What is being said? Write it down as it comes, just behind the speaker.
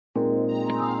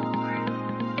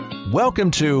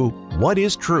Welcome to What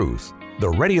is Truth, the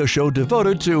radio show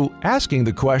devoted to asking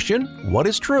the question, what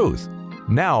is truth?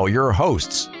 Now your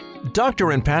hosts,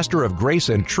 Doctor and Pastor of Grace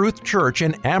and Truth Church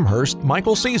in Amherst,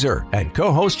 Michael Caesar, and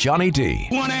co-host Johnny D.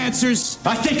 Want answers?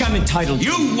 I think I'm entitled.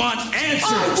 You want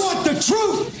answers? I want the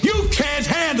truth! You can't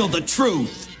handle the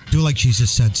truth! Do like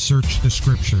Jesus said, search the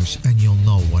scriptures and you'll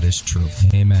know what is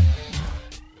truth. Amen.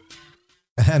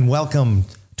 And welcome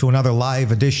to another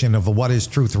live edition of the What is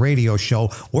Truth radio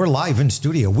show. We're live in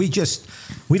studio. We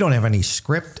don't have any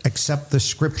script except the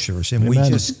scriptures. And Amen. We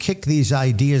just kick these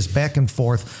ideas back and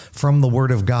forth from the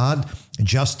Word of God.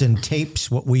 Justin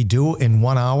tapes what we do in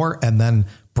 1 hour and then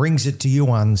brings it to you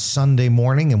on Sunday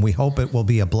morning. And we hope it will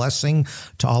be a blessing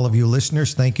to all of you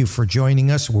listeners. Thank you for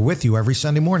joining us. We're with you every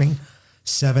Sunday morning,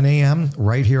 7 a.m.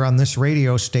 right here on this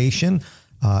radio station.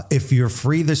 If you're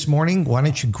free this morning, why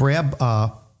don't you grab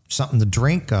something to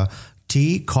drink,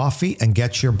 tea, coffee, and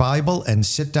get your Bible and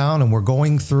sit down. And we're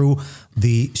going through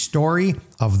the story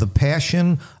of the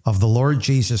passion of the Lord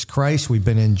Jesus Christ. We've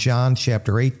been in John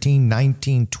chapter 18,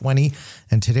 19, 20.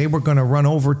 And today we're going to run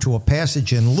over to a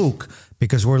passage in Luke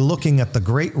because we're looking at the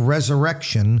great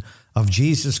resurrection of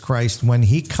Jesus Christ when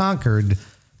he conquered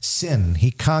sin,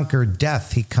 he conquered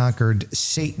death, he conquered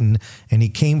Satan, and he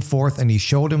came forth and he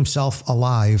showed himself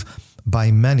alive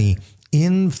by many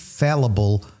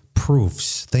infallible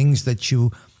proofs, things that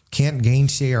you can't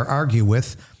gainsay or argue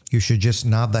with. You should just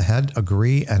nod the head,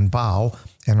 agree, and bow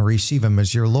and receive him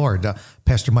as your Lord.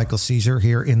 Pastor Michael Caesar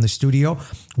here in the studio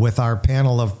with our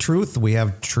panel of truth. We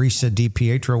have Teresa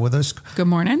DiPietro with us. Good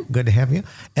morning. Good to have you.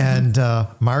 And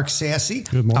Mark Sassy,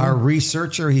 Good morning. Our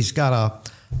researcher. He's got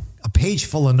a page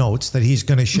full of notes that he's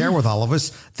going to share with all of us,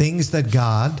 things that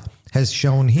God has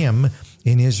shown him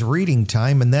in his reading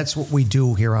time. And that's what we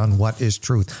do here on What is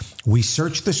Truth. We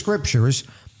search the scriptures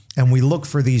and we look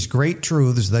for these great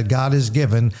truths that God has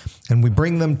given and we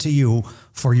bring them to you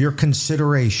for your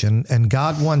consideration. And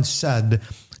God once said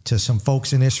to some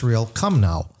folks in Israel, come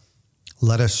now,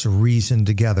 let us reason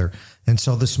together. And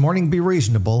so this morning, be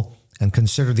reasonable and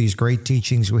consider these great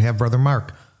teachings we have. Brother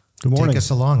Mark, Good morning. take us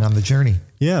along on the journey.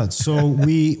 Yeah, so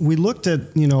we looked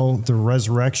at, the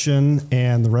resurrection,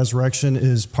 and the resurrection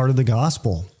is part of the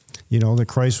gospel. That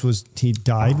Christ he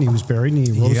died and he was buried and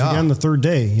he rose again the third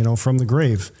day, from the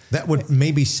grave. That would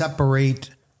maybe separate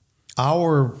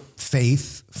our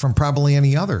faith from probably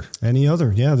any other.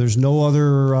 Yeah. There's no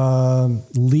other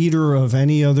leader of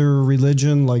any other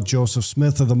religion like Joseph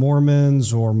Smith of the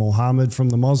Mormons or Muhammad from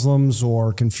the Muslims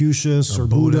or Confucius or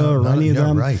Buddha or any of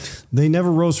them. Right. They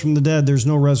never rose from the dead. There's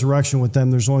no resurrection with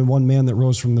them. There's only one man that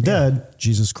rose from the dead,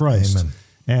 Jesus Christ.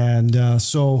 Amen. And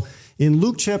so in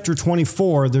Luke chapter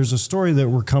 24, there's a story that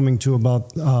we're coming to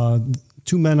about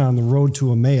two men on the road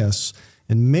to Emmaus.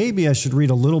 And maybe I should read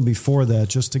a little before that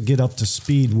just to get up to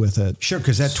speed with it. Sure,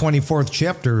 because that 24th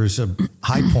chapter is a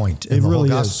high point in the really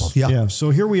whole gospel. Is. Yeah. So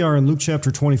here we are in Luke chapter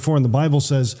 24, and the Bible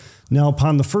says, now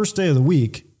upon the first day of the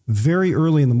week, very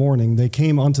early in the morning, they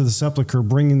came unto the sepulchre,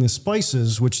 bringing the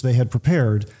spices which they had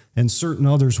prepared, and certain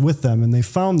others with them. And they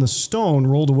found the stone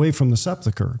rolled away from the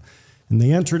sepulchre. And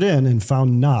they entered in and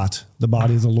found not the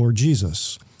body of the Lord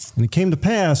Jesus. And it came to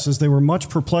pass, as they were much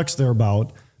perplexed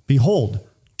thereabout, behold,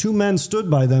 2 men stood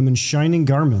by them in shining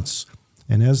garments.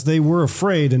 And as they were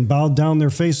afraid and bowed down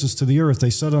their faces to the earth, they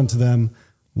said unto them,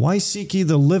 why seek ye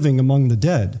the living among the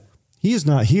dead? He is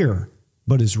not here,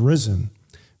 but is risen.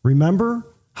 Remember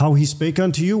how he spake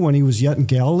unto you when he was yet in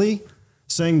Galilee,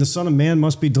 saying, the Son of Man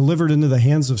must be delivered into the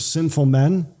hands of sinful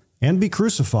men and be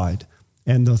crucified,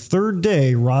 and the third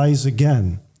day rise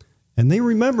again. And they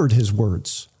remembered his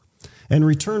words, and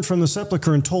returned from the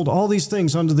sepulchre and told all these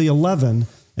things unto the 11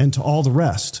 and to all the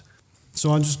rest.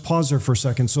 So I'll just pause there for a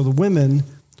second. So the women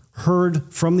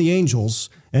heard from the angels,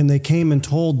 and they came and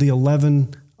told the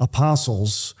 11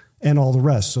 apostles and all the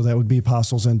rest. So that would be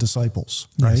apostles and disciples,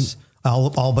 right? Yes.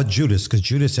 All but Judas, because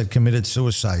Judas had committed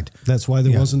suicide. That's why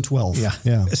there wasn't 12. Yeah.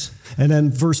 Yes. And then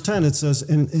verse 10, it says,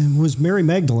 and it was Mary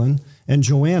Magdalene and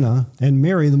Joanna and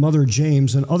Mary, the mother of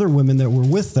James, and other women that were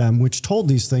with them, which told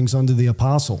these things unto the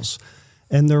apostles.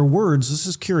 And their words, this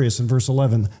is curious in verse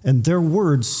 11, and their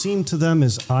words seemed to them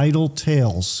as idle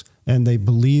tales, and they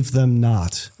believed them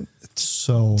not.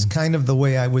 So it's kind of the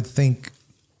way I would think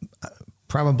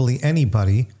probably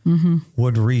anybody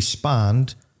would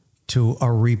respond to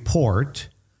a report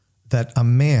that a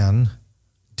man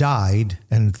died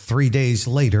and 3 days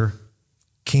later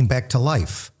came back to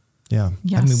life. Yeah.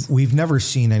 Yes. I mean, we've never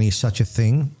seen any such a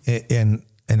thing in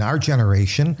our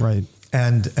generation. Right.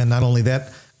 And not only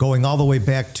that, going all the way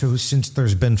back to since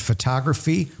there's been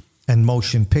photography and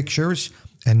motion pictures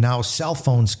and now cell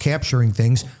phones capturing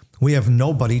things, we have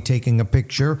nobody taking a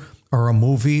picture or a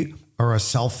movie or a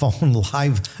cell phone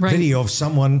live video of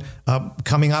someone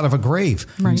coming out of a grave.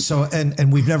 Right. So,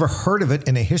 and we've never heard of it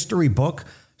in a history book.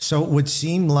 So it would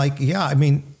seem like,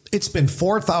 it's been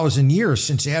 4,000 years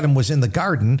since Adam was in the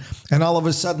garden, and all of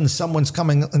a sudden someone's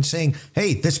coming and saying,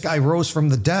 hey, this guy rose from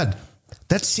the dead.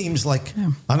 That seems like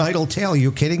an idle tale. Are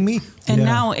you kidding me? And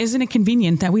now, isn't it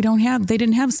convenient that they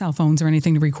didn't have cell phones or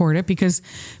anything to record it, because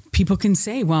people can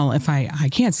say, well, if I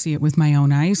can't see it with my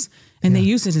own eyes, and they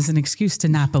use it as an excuse to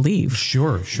not believe.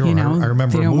 Sure. You know, I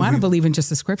remember they don't want to believe in just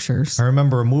the scriptures. I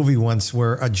remember a movie once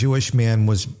where a Jewish man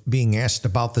was being asked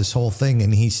about this whole thing,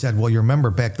 and he said, well, you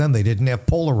remember back then they didn't have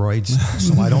Polaroids,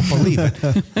 so I don't believe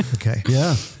it. Okay.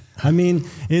 Yeah. I mean,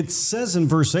 it says in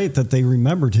verse 8 that they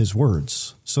remembered his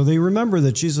words. So they remember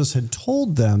that Jesus had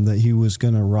told them that he was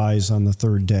going to rise on the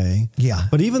third day. Yeah.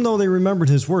 But even though they remembered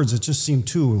his words, it just seemed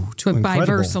too But incredible. by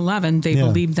verse 11, they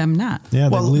believed them not. Yeah,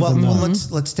 they believed them not.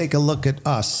 Let's take a look at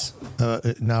us.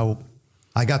 Now,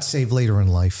 I got saved later in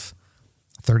life,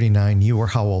 39. You were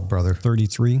how old, brother?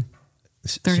 33.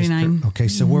 39. Okay,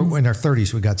 so we're in our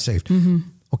 30s, we got saved. Mm-hmm.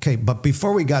 Okay, but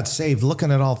before we got saved, looking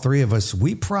at all three of us,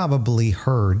 we probably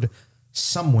heard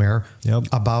somewhere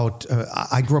about,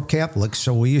 I grew up Catholic,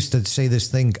 so we used to say this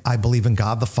thing, I believe in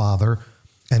God the Father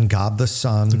and God the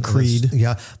Son. The creed.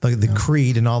 The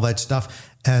creed and all that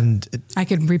stuff. And I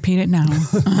could repeat it now.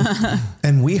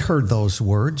 and we heard those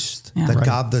words, that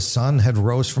God the Son had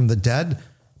rose from the dead,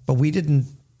 but we didn't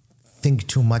think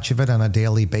too much of it on a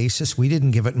daily basis. We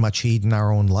didn't give it much heed in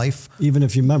our own life. Even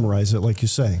if you memorize it, like you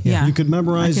say. Yeah. You could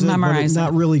memorize it, but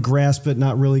not really grasp it,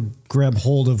 not really grab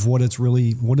hold of what it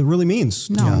really means.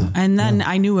 No. Yeah. And then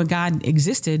I knew a God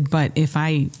existed, but if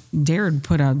I dared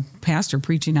put a pastor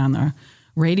preaching on the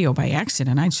radio by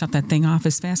accident, I'd shut that thing off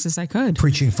as fast as I could.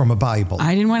 Preaching from a Bible.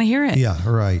 I didn't want to hear it. Yeah,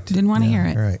 right. Didn't want to hear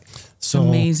it. Right. So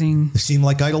amazing. They seem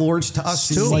like idle words to us,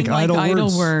 too. Seem like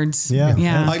idle words.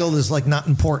 Yeah. Idle is like not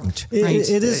important.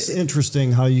 It is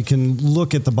interesting how you can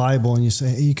look at the Bible and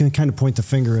you can kind of point the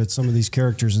finger at some of these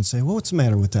characters and say, well, what's the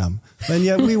matter with them? And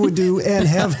yet we would do and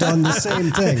have done the same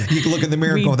thing. You can look in the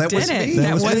mirror and go, that was me.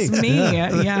 That was me.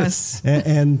 Yes.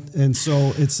 And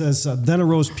so it says, then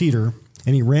arose Peter,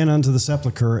 and he ran unto the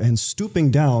sepulchre, and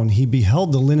stooping down, he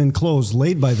beheld the linen clothes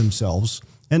laid by themselves,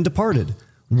 and departed,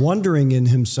 wondering in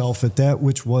himself at that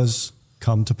which was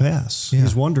come to pass.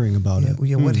 He's wondering about it.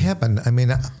 Yeah, what happened? I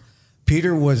mean,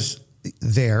 Peter was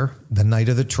there the night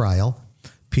of the trial.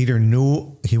 Peter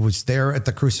knew he was there at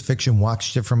the crucifixion,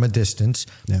 watched it from a distance.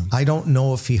 Yeah. I don't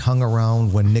know if he hung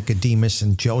around when Nicodemus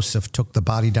and Joseph took the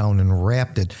body down and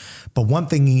wrapped it. But one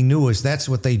thing he knew is that's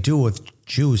what they do with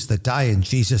Jews that die, and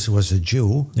Jesus was a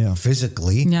Jew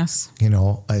physically. Yes. You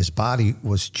know, his body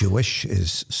was Jewish,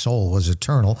 his soul was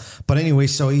eternal. But anyway,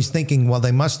 so he's thinking, well,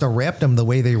 they must have wrapped him the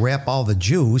way they wrap all the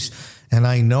Jews. And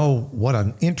I know what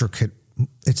an intricate,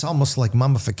 it's almost like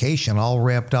mummification, all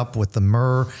wrapped up with the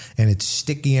myrrh, and it's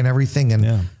sticky and everything.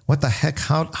 And what the heck?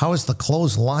 How is the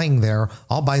clothes lying there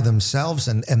all by themselves,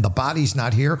 and the body's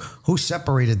not here? Who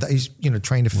separated that? He's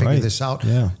trying to figure this out.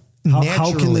 Yeah.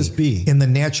 How can this be in the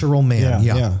natural man?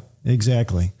 Yeah,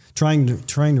 exactly. Trying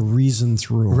to reason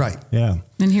through. Right. Yeah.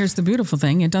 And here's the beautiful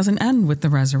thing: it doesn't end with the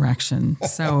resurrection.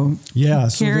 So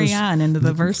carry on into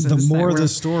the verses. The more of the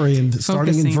story, and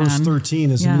starting in verse 13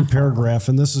 is a new paragraph,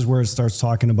 and this is where it starts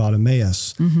talking about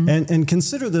Emmaus. Mm-hmm. And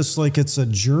consider this like it's a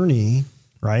journey,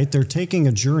 right? They're taking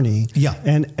a journey. Yeah.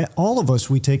 And all of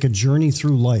us, we take a journey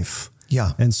through life.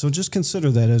 Yeah. And so just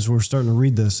consider that as we're starting to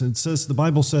read this. It says, the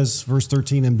Bible says, verse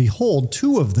 13, and behold,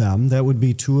 two of them, that would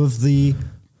be two of the,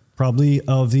 probably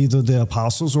of either the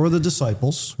apostles or the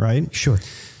disciples, right? Sure.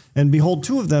 And behold,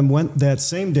 two of them went that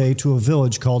same day to a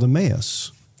village called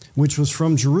Emmaus, which was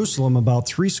from Jerusalem about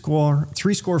three score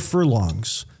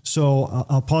furlongs. So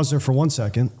I'll pause there for 1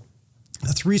 second.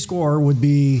 A 60 would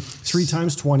be 3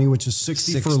 times 20, which is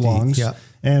 60 furlongs. Yeah.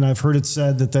 And I've heard it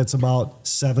said that that's about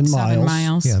 7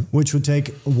 miles. Yeah. Which would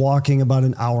take walking about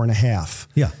an hour and a half.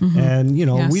 Yeah. Mm-hmm.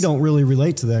 And, we don't really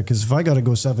relate to that, because if I got to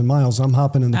go 7 miles, I'm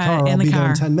hopping in the car. I'll be there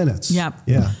in 10 minutes. Yep.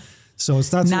 Yeah. So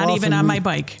it's not even on my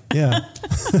bike. Yeah.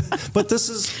 But this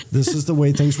is the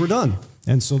way things were done.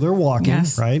 And so they're walking,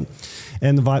 right?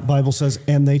 And the Bible says,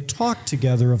 and they talked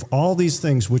together of all these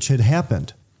things which had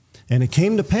happened. And it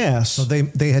came to pass. So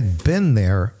they had been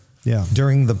there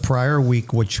during the prior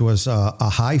week, which was a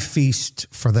high feast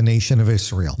for the nation of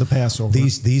Israel. The Passover.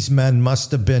 These men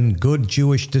must have been good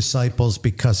Jewish disciples,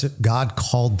 because God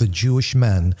called the Jewish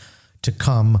men to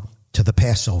come to the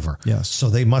Passover. Yes. So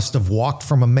they must have walked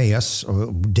from Emmaus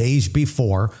days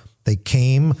before. They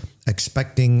came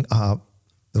expecting the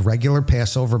regular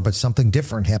Passover, but something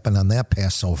different happened on that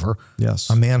Passover. Yes.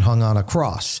 A man hung on a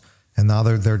cross, and now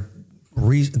they're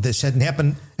this hadn't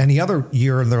happened any other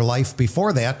year in their life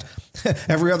before that.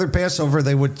 Every other Passover,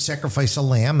 they would sacrifice a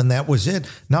lamb, and that was it.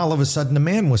 Now, all of a sudden, a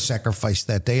man was sacrificed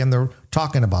that day, and they're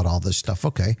talking about all this stuff.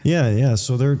 Okay. Yeah.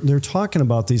 So they're talking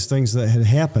about these things that had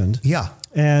happened. Yeah.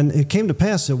 And it came to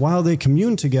pass that while they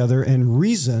communed together and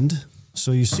reasoned,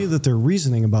 so you see that they're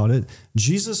reasoning about it,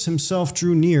 Jesus himself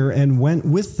drew near and went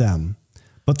with them.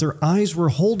 But their eyes were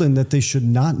holden that they should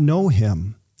not know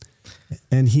him.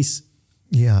 And he's...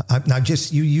 Yeah. Now,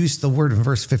 you used the word in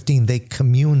verse 15, they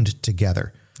communed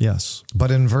together. Yes. But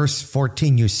in verse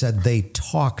 14, you said they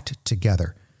talked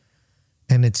together.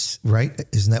 And it's right.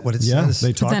 Isn't that what it says?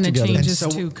 They talked then together. it changes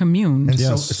to commune. And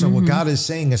Yes. so what God is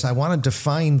saying is, I want to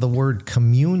define the word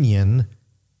communion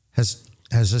as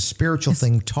a spiritual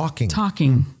thing, talking.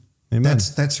 Talking Amen.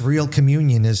 That's real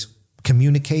communion, is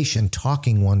communication,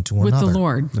 talking one to with another. the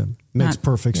Lord. That makes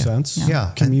perfect sense.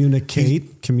 Yeah.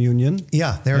 Communicate, communion.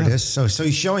 Yeah, there it is. So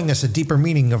he's showing us a deeper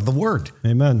meaning of the word.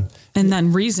 Amen. And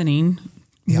then reasoning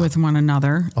with one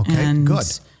another. Okay, and good.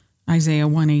 Isaiah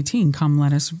 1:18, come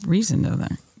let us reason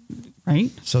together.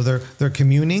 Right? So they're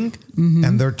communing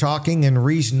and they're talking and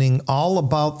reasoning all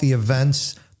about the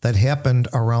events that happened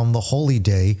around the holy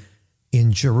day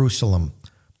in Jerusalem.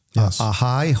 Yes. A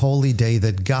high holy day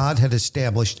that God had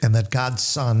established and that God's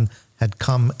Son had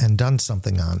come and done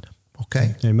something on.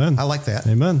 Okay. Amen. I like that.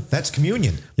 Amen. That's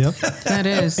communion. Yep. That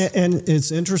is. And it's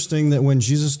interesting that when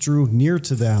Jesus drew near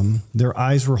to them, their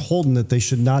eyes were holden that they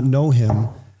should not know him.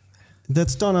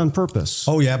 That's done on purpose.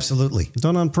 Oh, yeah, absolutely.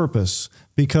 Done on purpose,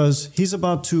 because he's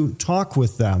about to talk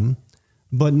with them,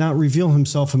 but not reveal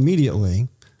himself immediately.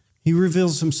 He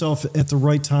reveals himself at the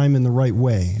right time in the right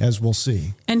way, as we'll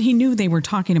see. And he knew they were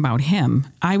talking about him.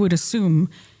 I would assume,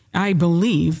 I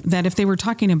believe that if they were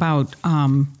talking about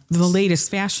the latest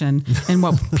fashion and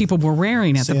what people were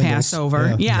wearing at the Sandals.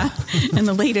 Passover, and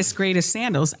the latest, greatest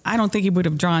sandals, I don't think he would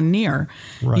have drawn near.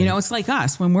 Right. You know, it's like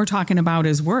us when we're talking about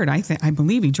his word. I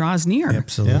believe he draws near.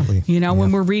 Absolutely. You know,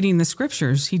 when we're reading the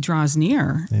scriptures, he draws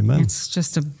near. Amen. It's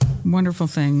just a wonderful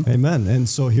thing. Amen. And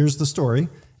so here's the story.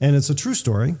 And it's a true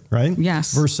story, right?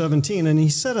 Yes. Verse 17, and he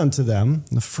said unto them,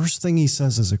 the first thing he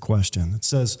says is a question. It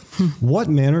says, what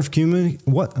manner of communications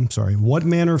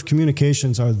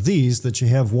are these that ye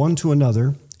have one to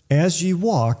another as ye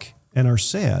walk and are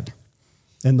sad?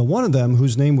 And the one of them,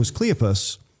 whose name was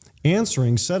Cleopas,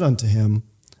 answering said unto him,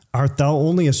 art thou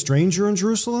only a stranger in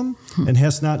Jerusalem, and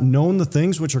hast not known the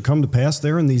things which are come to pass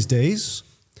there in these days?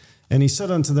 And he said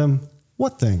unto them,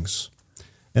 what things?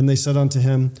 And they said unto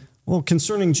him, well,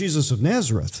 concerning Jesus of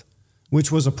Nazareth,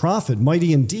 which was a prophet,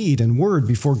 mighty in deed and word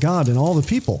before God and all the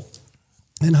people,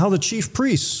 and how the chief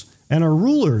priests and our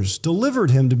rulers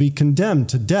delivered him to be condemned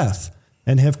to death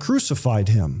and have crucified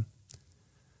him.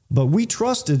 But we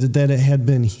trusted that it had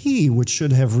been he which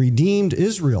should have redeemed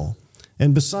Israel.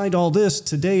 And beside all this,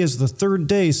 today is the third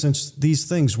day since these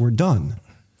things were done.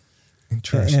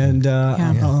 Interesting. And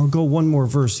I'll go one more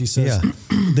verse. He says,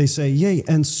 they say, yea,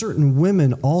 and certain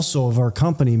women also of our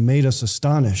company made us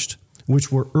astonished, which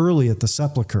were early at the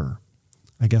sepulchre.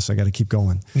 I guess I got to keep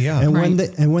going. Yeah. And Right.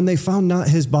 when they found not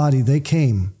his body, they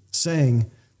came,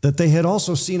 saying that they had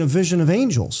also seen a vision of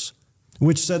angels,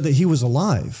 which said that he was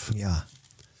alive. Yeah.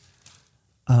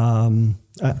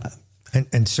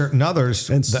 And certain others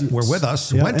that were with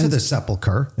us went to the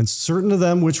sepulcher. And certain of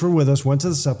them which were with us went to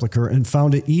the sepulchre and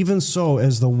found it even so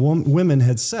as the women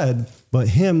had said, but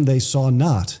him they saw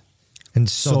not. And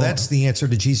so that's the answer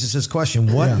to Jesus'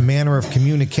 question. What manner of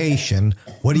communication?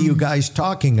 What are you guys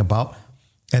talking about?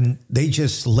 And they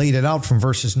just laid it out from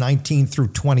verses 19 through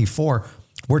 24.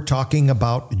 We're talking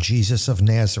about Jesus of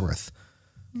Nazareth.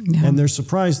 Yeah. And they're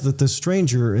surprised that this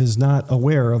stranger is not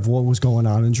aware of what was going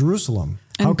on in Jerusalem.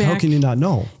 How can you not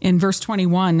know? In verse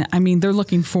 21, I mean, they're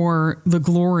looking for the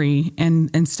glory and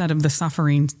instead of the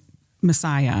suffering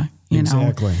Messiah, you know.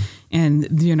 Exactly.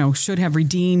 And, you know, should have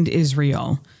redeemed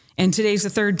Israel. And today's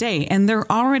the third day. And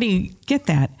they're already, get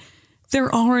that,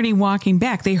 they're already walking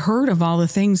back. They heard of all the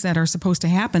things that are supposed to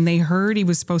happen. They heard he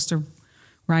was supposed to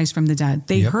rise from the dead.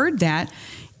 They heard that,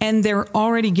 and they're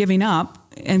already giving up.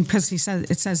 And because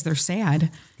it says they're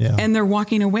sad, and they're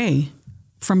walking away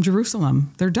from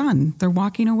Jerusalem. They're done. They're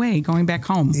walking away, going back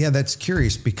home. Yeah, that's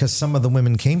curious because some of the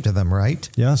women came to them, right?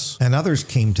 Yes. And others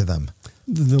came to them.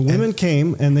 The women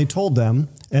came and they told them,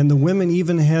 and the women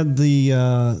even had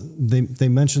they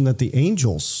mentioned that the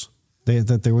angels,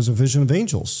 that there was a vision of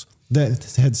angels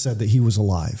that had said that he was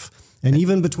alive. And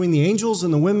even between the angels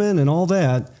and the women and all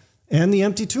that, and the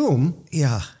empty tomb,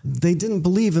 they didn't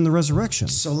believe in the resurrection.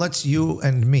 So let's you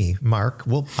and me, Mark.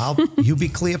 You be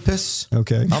Cleopas.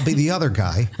 Okay. I'll be the other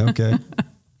guy. Okay.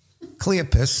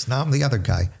 Cleopas. Now I'm the other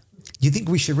guy. you think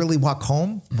we should really walk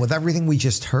home with everything we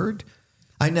just heard?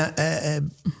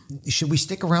 Should we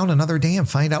stick around another day and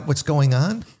find out what's going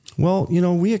on? Well,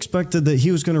 we expected that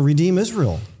he was going to redeem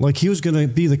Israel, like he was going to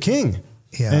be the king.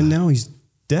 Yeah. And now he's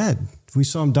dead. We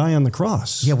saw him die on the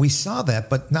cross. Yeah, we saw that,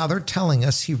 but now they're telling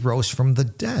us he rose from the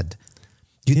dead.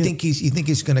 You think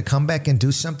he's going to come back and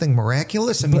do something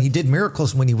miraculous? I mean, he did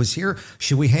miracles when he was here.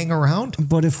 Should we hang around?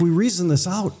 But if we reason this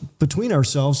out between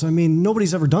ourselves, I mean,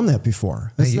 nobody's ever done that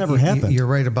before. That's never happened. You're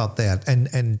right about that.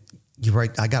 And you're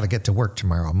right. I got to get to work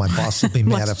tomorrow. My boss will be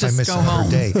mad if I miss another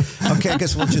day. Okay, I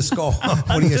guess we'll just go home.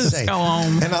 What do you say? Go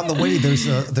home. And on the way, there's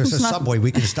a Subway.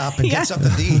 We can stop and get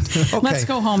something to eat. Okay. Let's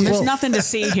go home. There's nothing to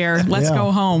see here. Let's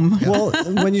go home. Well,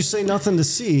 when you say nothing to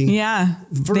see,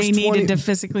 they needed to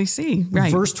physically see.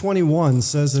 Right. Verse 21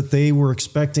 says that they were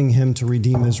expecting him to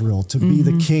redeem Israel, to be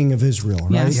the king of Israel,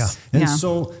 right? Yes. And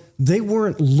so they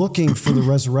weren't looking for the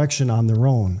resurrection on their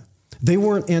own. They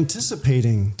weren't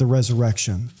anticipating the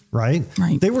resurrection, right?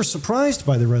 They were surprised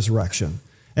by the resurrection.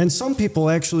 And some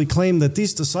people actually claim that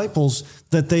these disciples,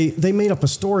 that they made up a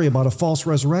story about a false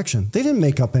resurrection. They didn't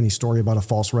make up any story about a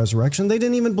false resurrection. They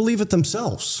didn't even believe it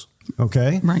themselves,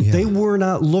 okay? Right. They were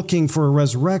not looking for a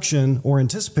resurrection or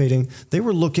anticipating. They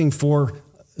were looking for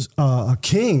a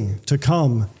king to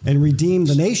come and redeem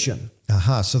the nation.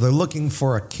 So they're looking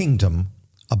for a kingdom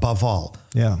above all.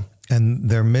 Yeah. And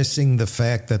they're missing the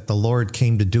fact that the Lord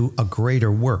came to do a greater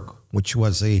work, which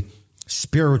was a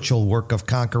spiritual work of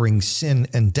conquering sin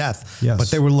and death. Yes.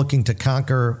 But they were looking to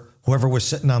conquer whoever was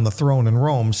sitting on the throne in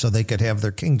Rome so they could have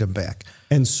their kingdom back.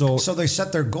 And so they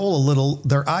set their goal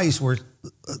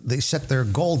they set their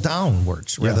goal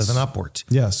downwards rather than upwards.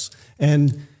 Yes.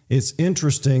 And it's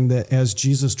interesting that as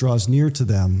Jesus draws near to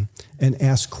them and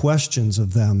asks questions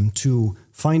of them to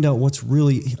find out what's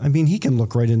really, I mean, he can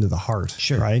look right into the heart,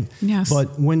 right? Yes.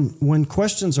 But when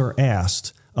questions are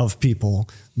asked of people,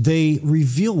 they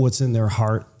reveal what's in their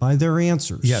heart by their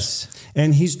answers. Yes.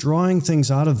 And he's drawing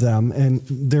things out of them and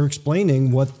they're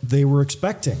explaining what they were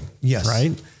expecting. Yes.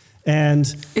 Right? And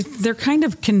they're kind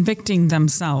of convicting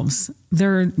themselves.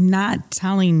 They're not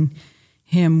telling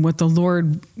him what the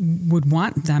Lord would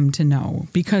want them to know,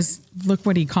 because look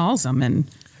what he calls them in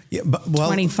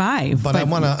 25. But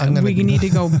we need to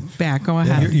go back. Go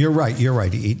ahead. You're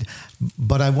right.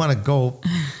 But I want to go,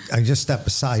 I just step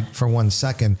aside for 1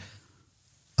 second.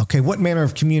 Okay, what manner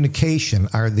of communication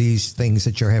are these things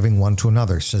that you're having one to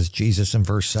another, says Jesus in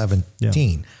verse 17.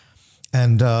 Yeah.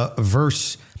 And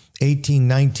verse 18,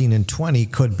 19, and 20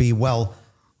 could be, well,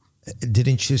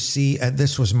 didn't you see,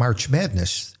 this was March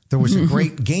Madness. There was a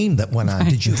great game that went on.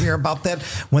 Did you hear about that?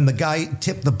 When the guy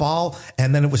tipped the ball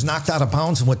and then it was knocked out of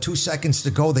bounds, and with 2 seconds to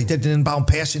go, they did an inbound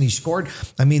pass and he scored.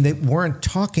 I mean, they weren't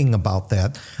talking about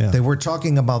that. Yeah. They were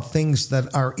talking about things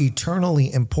that are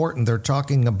eternally important. They're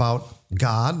talking about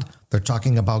God. They're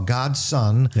talking about God's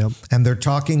Son. Yep. And they're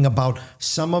talking about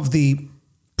some of the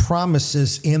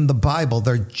promises in the Bible.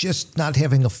 They're just not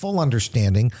having a full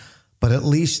understanding, but at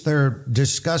least they're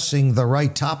discussing the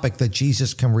right topic that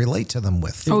Jesus can relate to them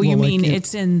with. Oh, you mean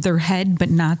it's in their head,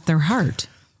 but not their heart?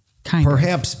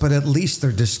 Perhaps, but at least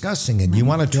they're discussing it. You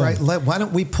want to try? Why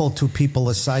don't we pull two people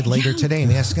aside later today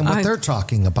and ask them what they're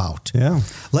talking about? Yeah.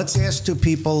 Let's ask two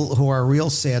people who are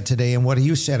real sad today. And what are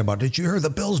you sad about? Did you hear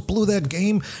the Bills blew that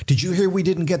game? Did you hear we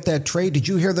didn't get that trade? Did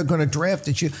you hear they're going to draft?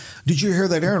 Did you hear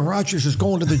that Aaron Rodgers is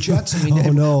going to the Jets? I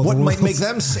mean, what might make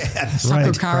them sad?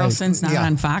 Tucker Carlson's not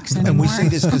on Fox anymore. And we say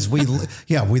this because we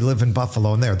live in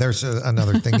Buffalo, and there's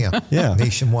another thing,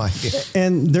 nationwide. Yeah.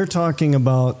 And they're talking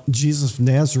about Jesus of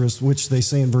Nazareth, which they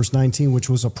say in verse 19, which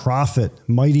was a prophet,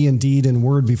 mighty in deed and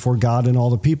word before God and all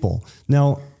the people.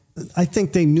 Now, I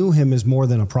think they knew him as more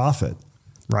than a prophet,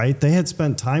 right? They had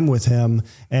spent time with him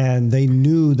and they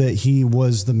knew that he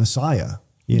was the Messiah.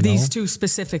 These two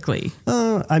specifically.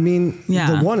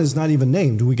 The one is not even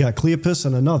named. We got Cleopas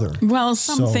and another. Well,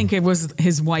 some think it was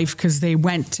his wife because they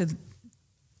went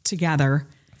together.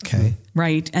 Okay.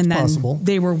 Right. And then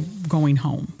they were going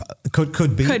home.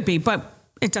 Could be. Could be, but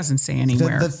it doesn't say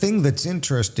anywhere. The thing that's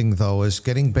interesting, though, is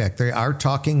getting back. They are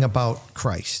talking about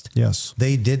Christ. Yes.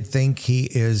 They did think he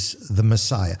is the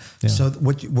Messiah. Yeah. So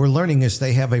what we're learning is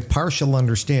they have a partial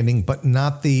understanding, but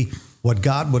not what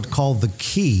God would call the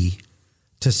key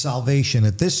to salvation.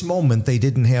 At this moment, they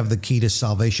didn't have the key to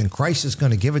salvation. Christ is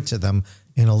going to give it to them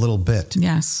in a little bit.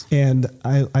 Yes. And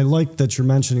I like that you're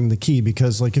mentioning the key,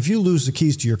 because like if you lose the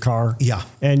keys to your car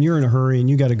and you're in a hurry and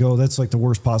you got to go, that's like the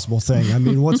worst possible thing. I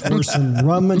mean, what's worse than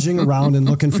rummaging around and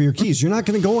looking for your keys? You're not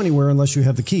going to go anywhere unless you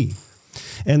have the key.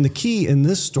 And the key in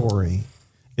this story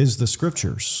is the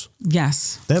scriptures.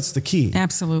 Yes. That's the key.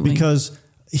 Absolutely. Because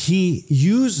he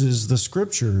uses the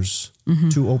scriptures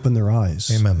to open their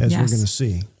eyes, Amen. as Yes. we're going to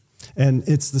see. And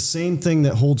it's the same thing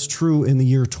that holds true in the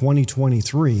year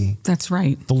 2023. That's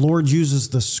right. The Lord uses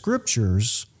the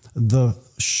scriptures, the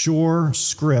sure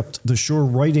script, the sure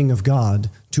writing of God,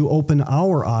 to open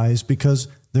our eyes, because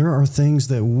there are things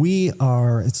that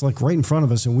it's like right in front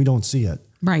of us and we don't see it.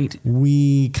 Right.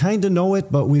 We kind of know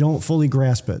it, but we don't fully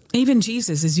grasp it. Even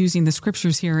Jesus is using the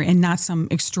scriptures here and not some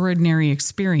extraordinary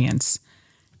experience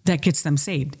that gets them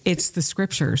saved. It's the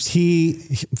scriptures.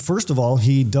 First of all,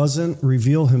 he doesn't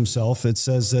reveal himself. It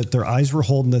says that their eyes were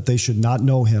holden that they should not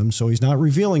know him. So he's not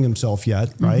revealing himself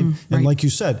yet, right? And right. like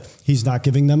you said, he's not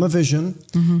giving them a vision.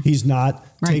 He's not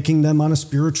Right. taking them on a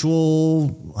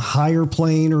spiritual higher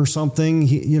plane or something.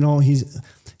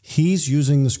 He's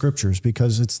using the scriptures,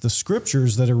 because it's the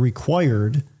scriptures that are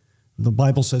required. The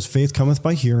Bible says faith cometh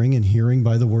by hearing, and hearing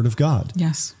by the word of God.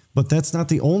 Yes. But that's not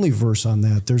the only verse on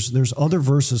that. There's other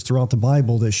verses throughout the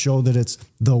Bible that show that it's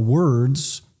the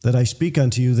words that I speak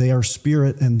unto you, they are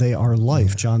spirit and they are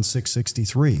life, John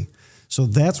 6:63. So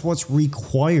that's what's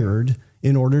required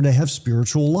in order to have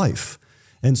spiritual life.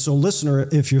 And so, listener,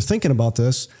 if you're thinking about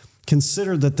this,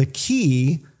 consider that the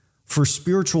key for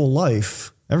spiritual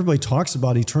life, everybody talks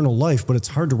about eternal life, but it's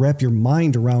hard to wrap your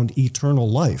mind around eternal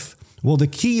life. Well, the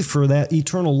key for that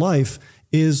eternal life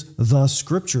is the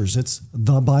scriptures. It's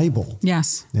the Bible.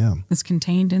 Yes. Yeah. It's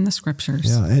contained in the scriptures.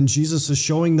 Yeah. And Jesus is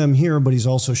showing them here, but he's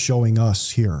also showing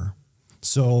us here.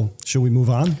 So should we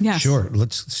move on? Yes. Sure.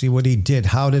 Let's see what he did.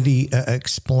 How did he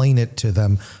explain it to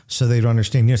them so they'd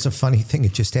understand? It's a funny thing.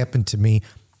 It just happened to me.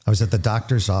 I was at the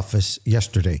doctor's office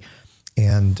yesterday,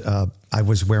 and I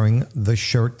was wearing the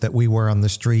shirt that we wear on the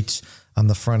streets. On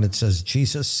the front, it says,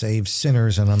 Jesus saves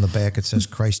sinners. And on the back, it says,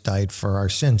 Christ died for our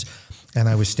sins. And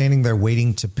I was standing there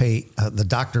waiting to pay the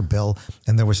doctor bill.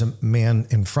 And there was a man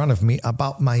in front of me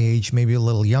about my age, maybe a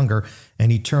little younger.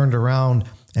 And he turned around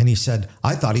and he said,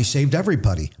 I thought he saved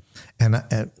everybody. And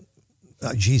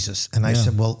Jesus. And I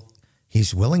said, well,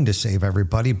 he's willing to save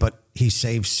everybody, but he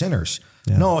saves sinners.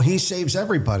 Yeah. No, he saves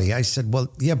everybody. I said, well,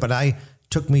 yeah, but I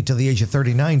took me to the age of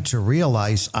 39 to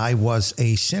realize I was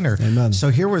a sinner. Amen. So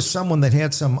here was someone that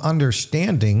had some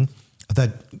understanding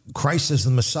that Christ is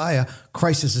the Messiah,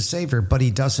 Christ is the Savior, but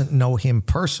he doesn't know him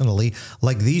personally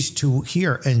like these two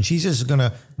here. And Jesus is going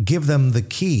to give them the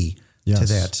key to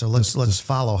that. So let's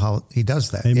follow how he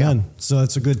does that. Amen. Yeah. So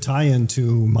that's a good tie-in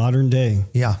to modern day.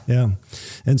 Yeah. Yeah.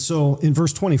 And so in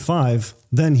verse 25,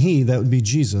 then he, that would be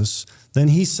Jesus, then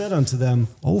he said unto them,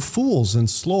 O fools and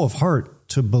slow of heart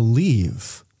to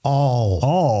believe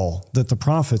all that the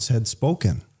prophets had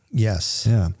spoken. Yes.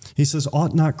 Yeah. He says,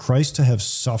 ought not Christ to have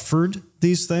suffered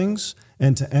these things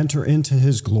and to enter into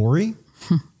his glory?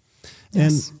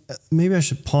 Yes. And maybe I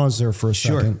should pause there for a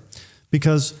second,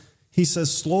 because he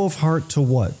says, slow of heart to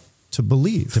what? To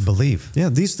believe. To believe. Yeah.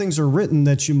 These things are written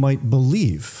that you might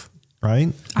believe,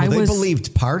 right? Well, they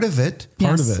believed part of it.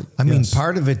 Part of it. I mean,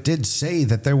 part of it did say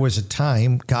that there was a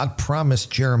time God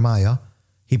promised Jeremiah.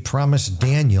 He promised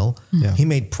Daniel. Yeah. He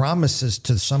made promises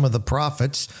to some of the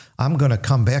prophets. I'm going to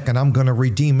come back and I'm going to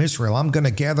redeem Israel. I'm going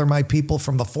to gather my people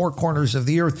from the four corners of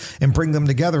the earth and bring them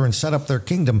together and set up their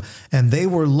kingdom. And they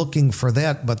were looking for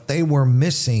that, but they were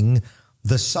missing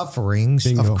the sufferings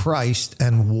of Christ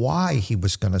and why he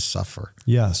was going to suffer.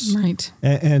 Yes. Right.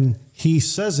 And he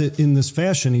says it in this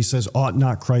fashion. He says, ought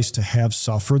not Christ to have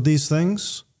suffered these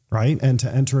things, right? And to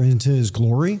enter into his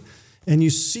glory? And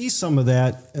you see some of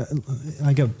that.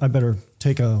 I better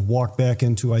take a walk back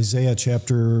into Isaiah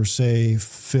chapter, say,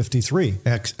 53.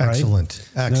 Excellent. Right? Excellent.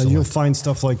 Now, you'll find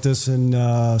stuff like this in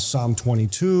Psalm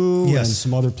 22 and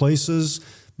some other places.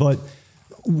 But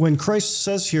when Christ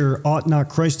says here, ought not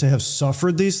Christ to have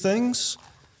suffered these things?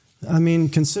 I mean,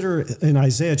 consider in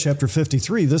Isaiah chapter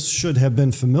 53, this should have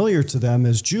been familiar to them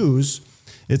as Jews.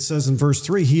 It says in verse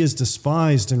 3, he is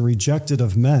despised and rejected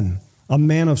of men, a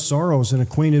man of sorrows and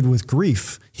acquainted with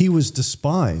grief. He was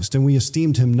despised, and we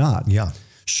esteemed him not. Yeah.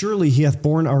 Surely he hath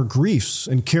borne our griefs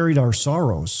and carried our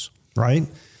sorrows, right?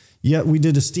 Yet we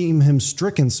did esteem him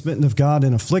stricken, smitten of God,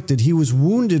 and afflicted. He was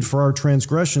wounded for our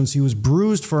transgressions. He was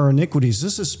bruised for our iniquities.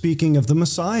 This is speaking of the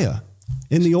Messiah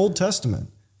in the Old Testament.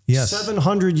 Yes.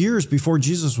 700 years before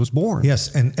Jesus was born.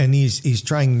 Yes, and he's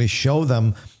trying to show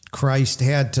them Christ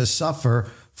had to suffer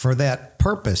for that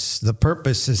purpose. The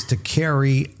purpose is to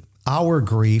carry our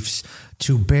griefs,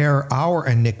 to bear our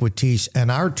iniquities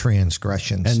and our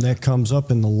transgressions. And that comes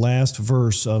up in the last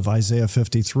verse of Isaiah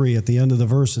 53. At the end of the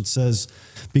verse, it says,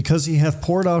 because he hath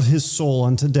poured out his soul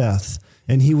unto death,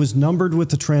 and he was numbered with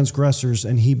the transgressors,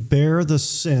 and he bare the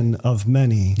sin of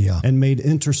many, and made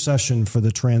intercession for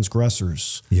the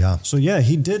transgressors. Yeah. So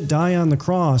he did die on the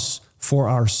cross for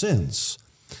our sins.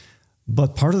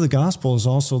 But part of the gospel is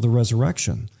also the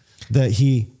resurrection, that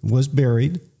he was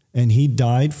buried and he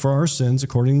died for our sins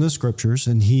according to the scriptures,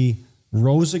 and he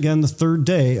rose again the third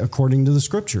day according to the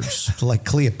scriptures. Like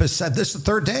Cleopas said, this is the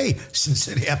third day since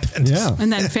it happened. Yeah.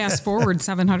 And then fast forward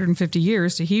 750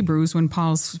 years to Hebrews, when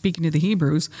Paul's speaking to the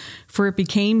Hebrews, for it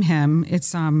became him,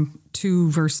 it's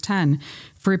 2 verse 10,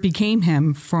 for it became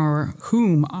him for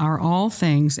whom are all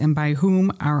things and by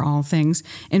whom are all things,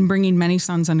 in bringing many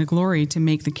sons unto glory, to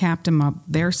make the captain of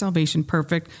their salvation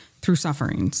perfect through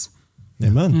sufferings.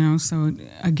 Amen. You know, so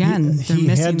again, they're he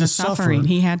missing had the to suffering. suffer.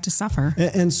 He had to suffer.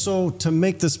 And so to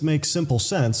make this make simple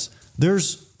sense,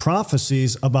 there's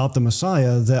prophecies about the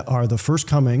Messiah that are the first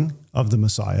coming of the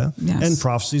Messiah, Yes. and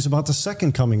prophecies about the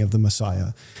second coming of the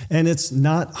Messiah. And it's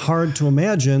not hard to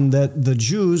imagine that the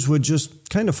Jews would just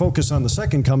kind of focus on the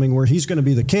second coming, where he's going to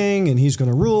be the king and he's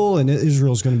going to rule, and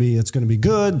Israel's going to be, it's going to be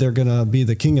good. They're going to be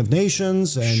the king of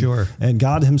nations, and, Sure. and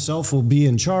God himself will be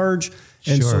in charge.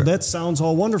 And Sure. so that sounds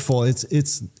all wonderful.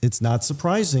 It's not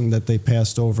surprising that they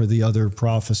passed over the other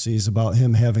prophecies about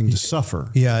him having to suffer.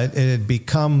 Yeah, it had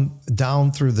become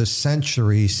down through the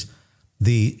centuries,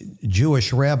 the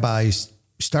Jewish rabbis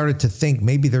started to think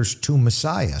maybe there's two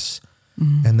messiahs.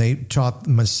 And they taught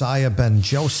Messiah ben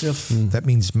Joseph, that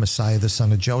means Messiah the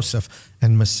son of Joseph,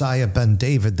 and Messiah ben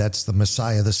David, that's the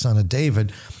Messiah the son of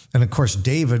David. And of course,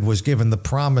 David was given the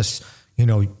promise, you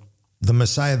know, the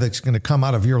Messiah that's going to come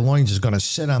out of your loins is going to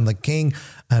sit on the king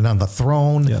and on the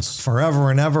throne Yes. forever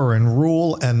and ever and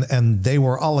rule. And they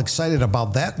were all excited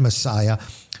about that Messiah.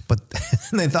 But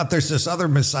they thought there's this other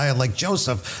Messiah like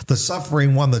Joseph, the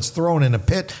suffering one that's thrown in a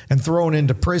pit and thrown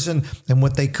into prison. And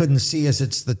what they couldn't see is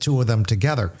it's the two of them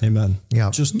together. Amen. Yeah.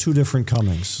 Just two different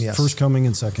comings. Yes. First coming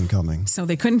and second coming. So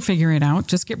they couldn't figure it out.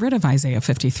 Just get rid of Isaiah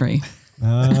 53.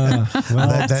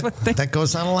 That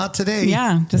goes on a lot today.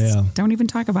 Yeah, just Yeah. don't even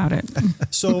talk about it.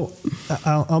 So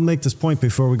I'll make this point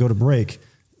before we go to break.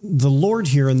 The Lord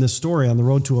here in this story on the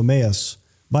road to Emmaus,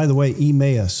 by the way,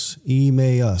 Emmaus,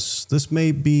 this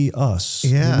may be us.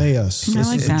 Yeah. Emmaus. I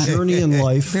like It's that. a journey in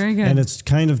life. Very good. And it's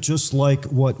kind of just like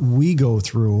what we go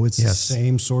through. It's Yes. the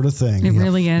same sort of thing. It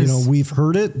really is. You know, we've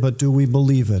heard it, but do we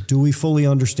believe it? Do we fully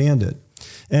understand it?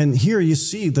 And here you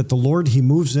see that the Lord, he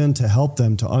moves in to help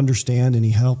them to understand, and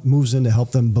he moves in to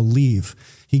help them believe.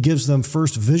 He gives them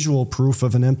first visual proof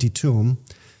of an empty tomb.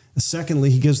 Secondly,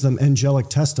 he gives them angelic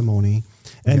testimony.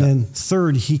 And then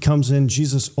third, he comes in,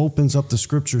 Jesus opens up the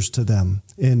scriptures to them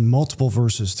in multiple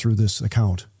verses through this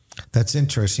account. That's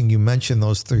interesting. You mentioned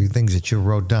those three things that you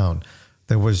wrote down.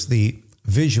 There was the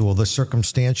visual, the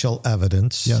circumstantial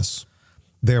evidence. Yes.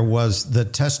 There was the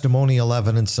testimonial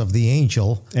evidence of the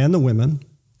angel. And the women.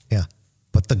 Yeah.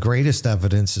 But the greatest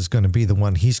evidence is going to be the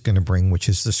one he's going to bring, which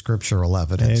is the scriptural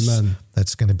evidence. Amen.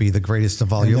 That's going to be the greatest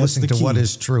of all. And You're that's listening the to What key.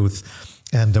 is Truth.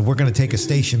 And we're going to take a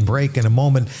station break in a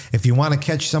moment. If you want to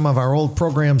catch some of our old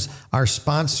programs, our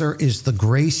sponsor is the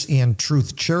Grace and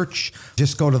Truth Church.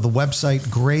 Just go to the website,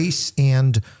 Grace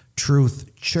and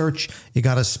Truth Church. You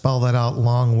got to spell that out,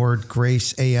 long word,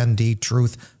 Grace, A-N-D,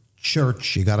 Truth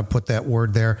Church. You got to put that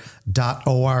word there,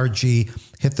 .org.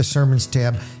 Hit the sermons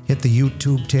tab, hit the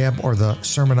YouTube tab or the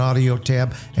sermon audio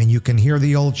tab, and you can hear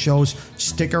the old shows.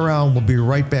 Stick around. We'll be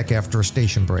right back after a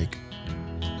station break.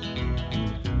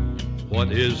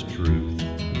 What is truth?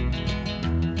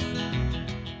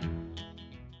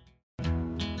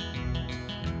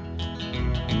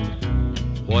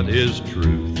 What is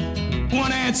truth?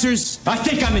 Want answers? I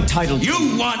think I'm entitled.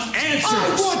 You want answers?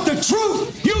 I want the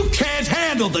truth. You can't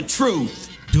handle the truth.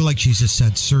 Do like Jesus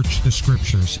said, search the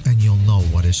scriptures and you'll know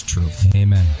what is truth.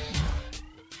 Amen.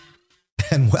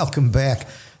 And welcome back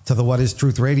to the What is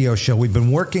Truth radio show. We've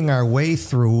been working our way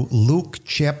through Luke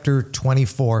chapter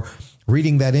 24,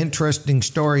 reading that interesting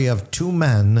story of two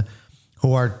men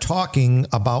who are talking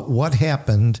about what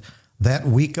happened that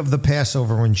week of the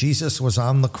Passover when Jesus was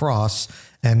on the cross.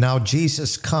 And now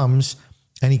Jesus comes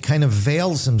and he kind of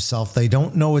veils himself. They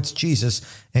don't know it's Jesus.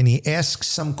 And he asks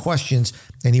some questions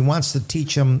and he wants to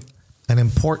teach them an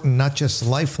important, not just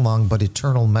lifelong, but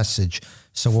eternal message.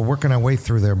 So we're working our way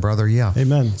through there, brother. Yeah.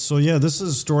 Amen. So yeah, this is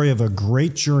a story of a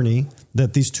great journey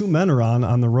that these two men are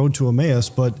on the road to Emmaus,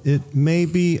 but it may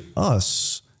be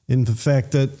us in the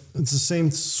fact that it's the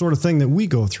same sort of thing that we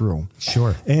go through.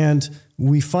 Sure. And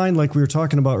we find, like we were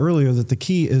talking about earlier, that the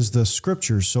key is the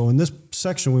scriptures. So in this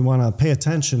section, we want to pay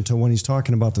attention to when he's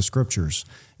talking about the scriptures.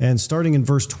 And starting in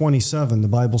verse 27, the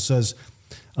Bible says,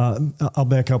 I'll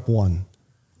back up one.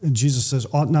 And Jesus says,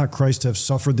 ought not Christ to have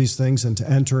suffered these things and to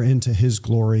enter into his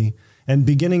glory? And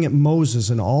beginning at Moses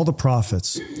and all the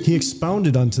prophets, he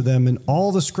expounded unto them in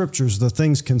all the scriptures the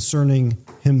things concerning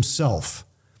himself.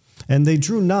 And they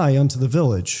drew nigh unto the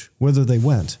village, whither they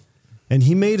went. And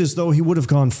he made as though he would have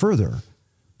gone further.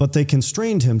 But they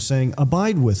constrained him, saying,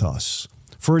 Abide with us,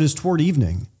 for it is toward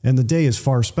evening, and the day is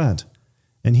far spent.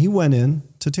 And he went in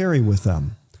to tarry with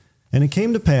them. And it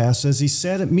came to pass, as he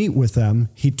sat at meat with them,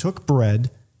 he took bread,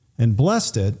 and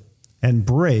blessed it, and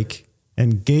brake,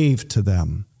 and gave to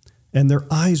them. And their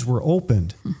eyes were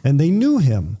opened, and they knew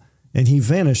him, and he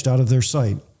vanished out of their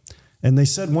sight. And they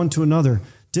said one to another,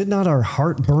 Did not our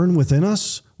heart burn within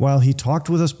us while he talked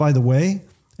with us by the way,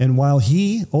 and while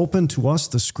he opened to us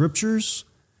the scriptures?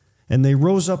 And they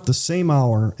rose up the same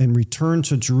hour and returned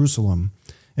to Jerusalem,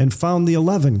 and found the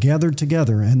 11 gathered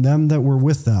together, and them that were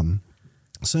with them,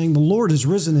 saying, The Lord is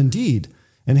risen indeed,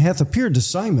 and hath appeared to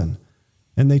Simon.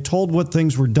 And they told what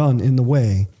things were done in the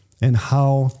way, and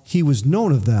how he was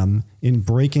known of them in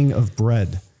breaking of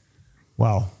bread.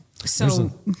 Wow.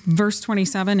 So verse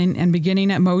 27 and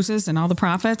beginning at Moses and all the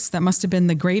prophets, that must have been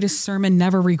the greatest sermon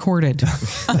never recorded.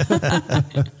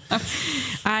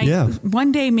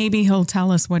 One day maybe he'll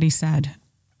tell us what he said,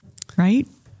 right?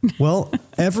 Well,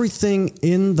 everything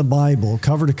in the Bible,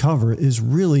 cover to cover, is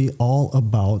really all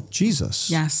about Jesus.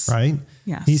 Yes. Right?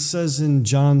 Yes. He says in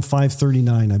John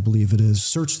 5:39, I believe it is,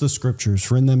 Search the scriptures,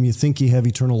 for in them you think ye have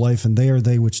eternal life, and they are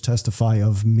they which testify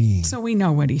of me. So we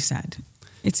know what he said.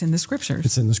 It's in the scriptures.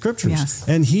 It's in the scriptures. Yes.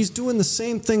 And he's doing the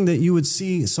same thing that you would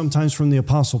see sometimes from the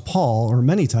Apostle Paul, or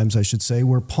many times I should say,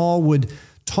 where Paul would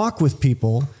talk with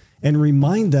people and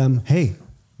remind them, hey,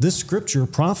 this scripture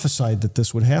prophesied that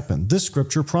this would happen. This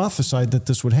scripture prophesied that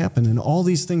this would happen. And all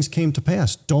these things came to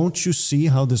pass. Don't you see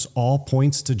how this all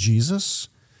points to Jesus?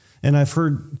 And I've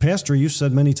heard, Pastor, you've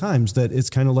said many times that it's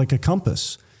kind of like a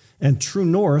compass. And true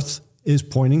north is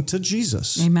pointing to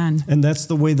Jesus. Amen. And that's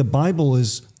the way the Bible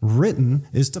is written,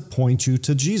 is to point you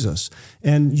to Jesus.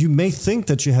 And you may think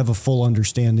that you have a full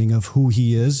understanding of who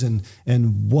he is and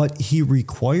what he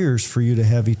requires for you to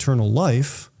have eternal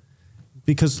life,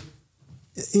 because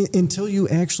until you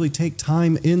actually take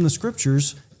time in the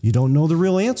scriptures, you don't know the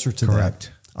real answer to that.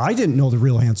 Correct. I didn't know the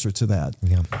real answer to that.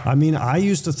 Yeah. I mean, I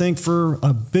used to think for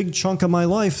a big chunk of my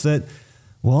life that,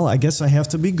 well, I guess I have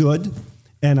to be good,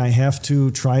 and I have to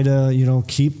try to,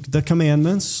 keep the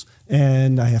commandments,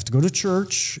 and I have to go to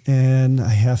church, and I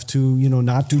have to,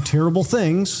 not do terrible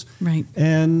things. Right.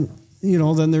 And,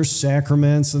 then there's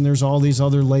sacraments, and there's all these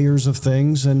other layers of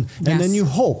things, and then you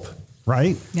hope,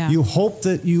 right? Yeah. You hope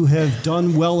that you have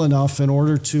done well enough in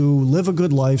order to live a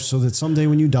good life so that someday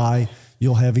when you die,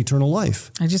 you'll have eternal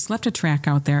life. I just left a track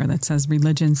out there that says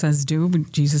religion says do,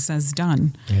 but Jesus says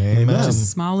done. Amen. Just a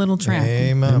small little track.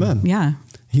 Amen. Amen. Yeah.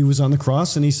 He was on the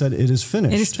cross and he said, it is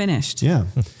finished. It is finished. Yeah.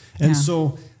 And Yeah.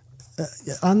 so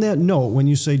on that note, when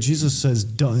you say Jesus says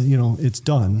done, it's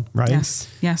done, right? Yes.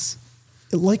 Yes.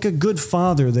 Like a good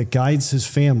father that guides his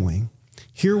family,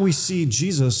 here we see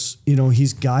Jesus,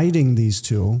 he's guiding these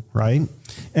two, right?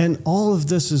 And all of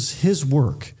this is his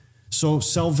work. So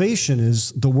salvation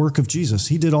is the work of Jesus.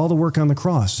 He did all the work on the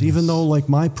cross. Yes. Even though, like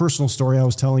my personal story, I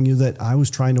was telling you that I was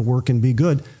trying to work and be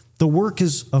good, the work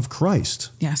is of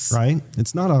Christ. Yes. Right?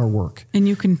 It's not our work. And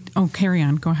you can, carry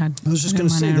on. Go ahead. I was just going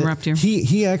to say interrupt that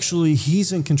you.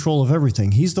 he's in control of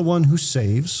everything. He's the one who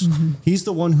saves. Mm-hmm. He's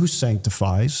the one who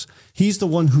sanctifies. He's the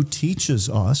one who teaches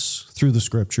us through the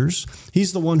scriptures.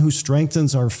 He's the one who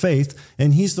strengthens our faith,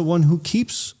 and he's the one who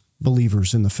keeps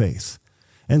believers in the faith.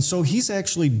 And so he's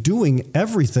actually doing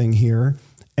everything here,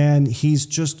 and he's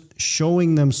just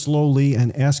showing them slowly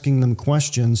and asking them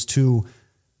questions to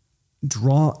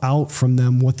draw out from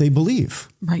them what they believe.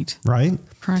 Right. Right?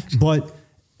 Correct. But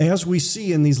as we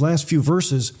see in these last few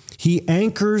verses, he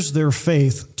anchors their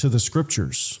faith to the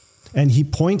scriptures, and he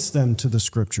points them to the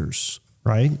scriptures,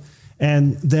 right?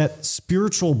 And that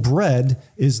spiritual bread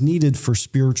is needed for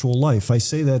spiritual life. I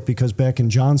say that because back in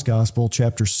John's Gospel,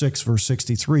 chapter 6, verse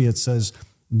 63, it says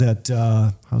that,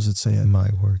 how does it say it? My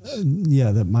words.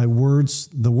 That my words,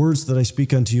 the words that I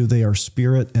speak unto you, they are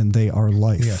spirit and they are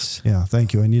life. Yes. Yeah,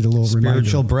 thank you. I need a little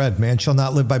Spiritual reminder. bread. Man shall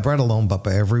not live by bread alone, but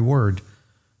by every word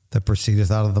that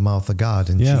proceedeth out of the mouth of God.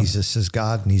 And Jesus is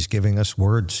God, and he's giving us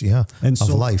words, of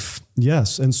life.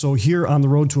 Yes. And so here on the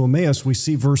road to Emmaus, we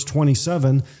see verse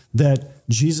 27 that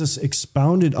Jesus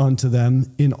expounded unto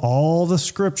them in all the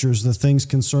scriptures the things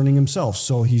concerning himself.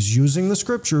 So he's using the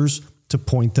scriptures to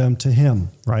point them to him,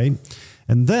 right?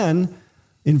 And then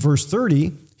in verse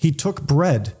 30, he took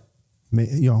bread.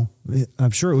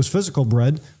 I'm sure it was physical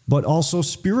bread, but also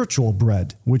spiritual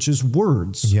bread, which is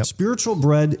words. Yep. Spiritual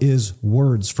bread is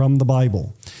words from the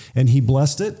Bible. And he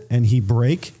blessed it, and he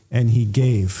brake, and he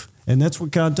gave. And that's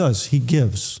what God does. He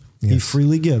gives. Yes. He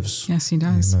freely gives. Yes, he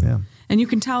does. Yeah. And you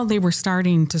can tell they were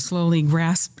starting to slowly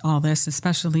grasp all this,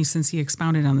 especially since he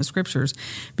expounded on the scriptures,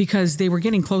 because they were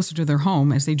getting closer to their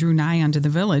home as they drew nigh unto the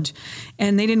village,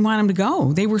 and they didn't want him to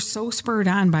go. They were so spurred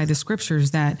on by the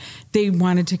scriptures that they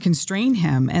wanted to constrain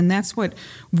him. And that's what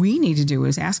we need to do,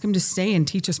 is ask him to stay and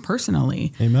teach us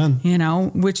personally. Amen. You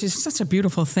know, which is such a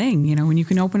beautiful thing, you know, when you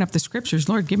can open up the scriptures.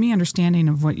 Lord, give me understanding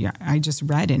of what I just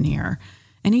read in here.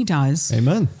 And he does.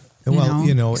 Amen.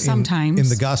 Well, sometimes in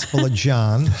the Gospel of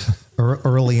John,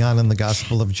 early on in the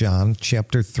Gospel of John,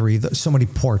 chapter 3, so many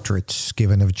portraits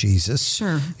given of Jesus.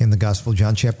 Sure. In the Gospel of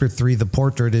John, chapter 3, the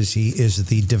portrait is he is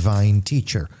the divine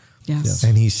teacher. Yes.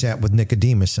 And he sat with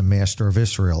Nicodemus, a master of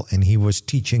Israel, and he was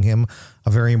teaching him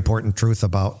a very important truth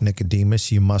about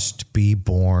Nicodemus. You must be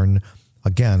born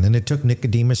again. And it took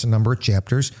Nicodemus a number of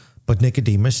chapters, but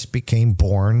Nicodemus became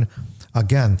born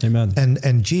again. Amen.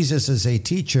 And Jesus is a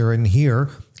teacher, and here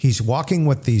he's walking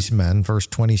with these men, verse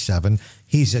 27.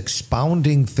 He's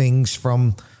expounding things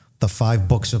from the 5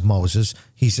 books of Moses.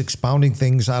 He's expounding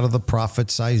things out of the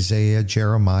prophets, Isaiah,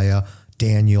 Jeremiah,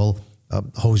 Daniel,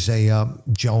 Hosea,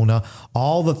 Jonah,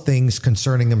 all the things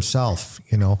concerning himself,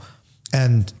 you know,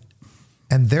 and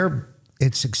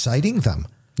it's exciting them.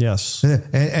 Yes.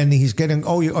 And he's getting,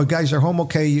 you guys are home.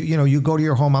 Okay. You go to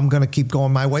your home. I'm going to keep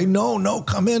going my way. No,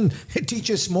 come in.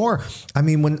 Teach us more. I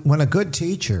mean, when a good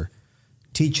teacher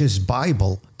teaches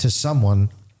Bible to someone,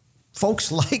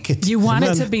 folks like it. You want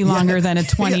it to be longer than a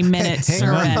 20-minute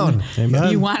sermon.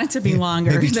 Amen. You want it to be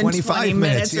longer Maybe than 25 20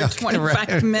 minutes or yeah.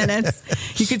 25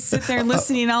 minutes. You could sit there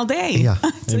listening all day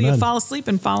until Amen. you fall asleep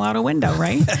and fall out a window,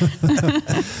 right?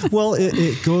 Well,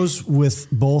 it goes with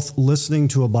both listening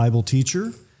to a Bible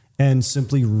teacher and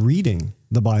simply reading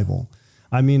the Bible.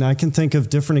 I mean, I can think of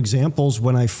different examples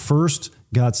when I first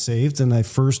got saved and I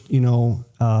first,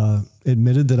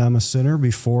 admitted that I'm a sinner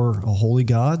before a holy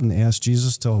God and asked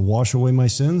Jesus to wash away my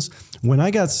sins. When I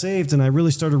got saved and I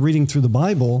really started reading through the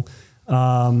Bible,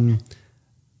 I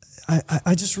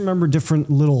just remember different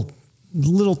little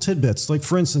tidbits. Like,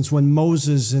 for instance, when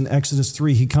Moses in Exodus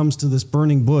 3, he comes to this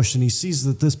burning bush and he sees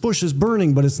that this bush is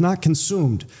burning, but it's not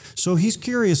consumed. So he's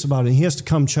curious about it. He has to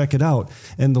come check it out.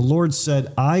 And the Lord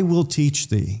said, I will teach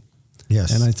thee.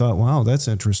 Yes. And I thought, wow, that's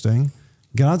interesting.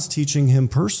 God's teaching him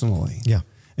personally. Yeah.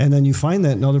 And then you find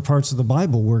that in other parts of the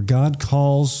Bible where God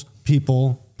calls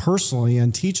people personally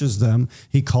and teaches them.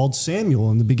 He called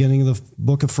Samuel in the beginning of the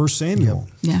book of 1 Samuel.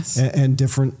 Yep. Yes.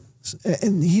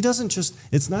 And he doesn't just,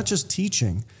 it's not just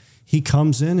teaching. He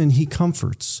comes in and he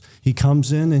comforts. He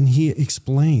comes in and he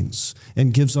explains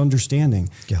and gives understanding.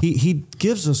 Yeah. He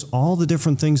gives us all the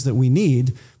different things that we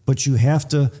need, but you have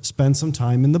to spend some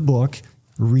time in the book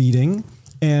reading.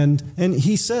 And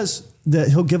he says that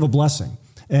he'll give a blessing.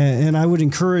 And I would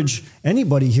encourage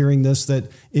anybody hearing this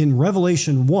that in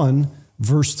Revelation 1,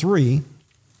 verse 3,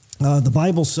 the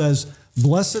Bible says,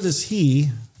 blessed is he,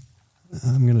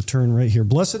 I'm going to turn right here,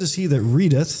 blessed is he that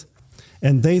readeth,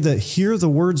 and they that hear the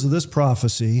words of this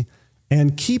prophecy,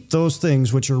 and keep those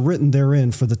things which are written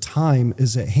therein, for the time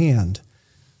is at hand.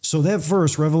 So that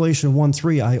verse, Revelation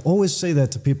 1:3, I always say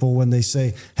that to people when they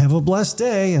say, have a blessed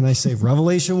day, and I say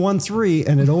Revelation 1:3,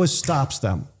 and it always stops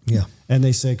them. Yeah. And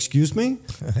they say, excuse me?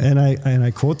 And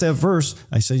I quote that verse.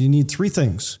 I say, you need 3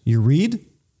 things. You read,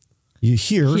 you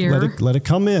hear. Let it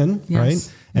come in, yes.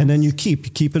 right? And then you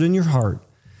keep it in your heart.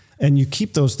 And you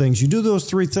keep those things. You do those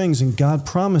 3 things, and God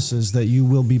promises that you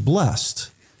will be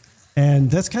blessed. And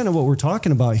that's kind of what we're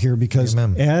talking about here, because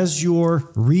Amen. As you're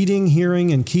reading,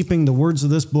 hearing, and keeping the words of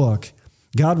this book,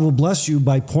 God will bless you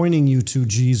by pointing you to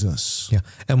Jesus. Yeah.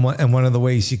 And one of the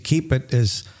ways you keep it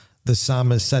is the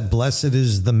psalmist said, blessed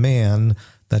is the man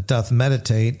that doth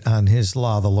meditate on his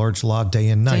law, the Lord's law, day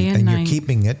and night. You're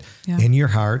keeping it in your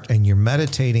heart and you're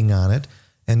meditating on it.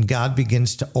 And God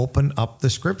begins to open up the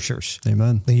scriptures.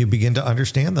 Amen. And you begin to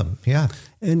understand them. Yeah.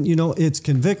 And, it's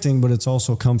convicting, but it's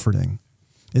also comforting.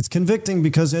 It's convicting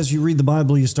because as you read the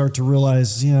Bible, you start to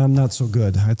realize, I'm not so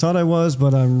good. I thought I was,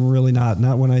 but I'm really not.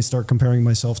 Not when I start comparing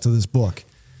myself to this book.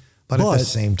 But at the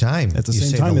same time,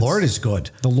 the Lord is good.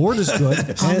 The Lord is good.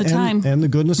 All the time. And the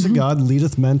goodness of God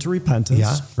leadeth men to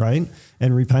repentance, right?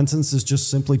 And repentance is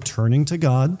just simply turning to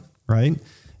God, right?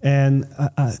 And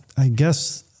I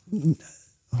guess,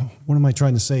 what am I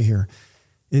trying to say here?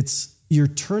 It's you're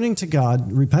turning to God,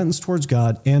 repentance towards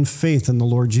God, and faith in the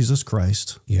Lord Jesus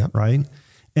Christ, right?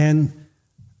 And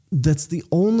that's the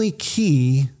only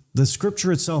key. The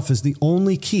scripture itself is the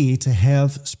only key to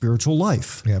have spiritual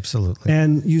life. Yeah, absolutely.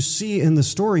 And you see in the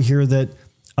story here that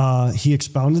he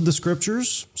expounded the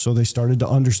scriptures, so they started to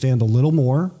understand a little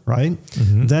more, right?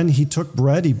 Mm-hmm. Then he took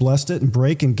bread, he blessed it and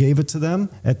brake and gave it to them.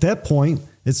 At that point,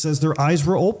 it says their eyes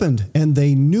were opened and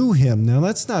they knew him. Now,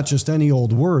 that's not just any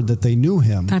old word that they knew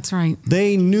him. That's right.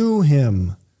 They knew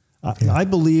him. I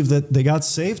believe that they got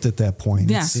saved at that point.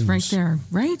 Yes, right there.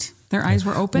 Right? Their eyes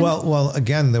were open. Well,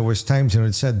 again, there was times when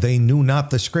it said they knew not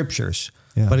the scriptures.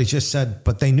 Yeah. But it just said,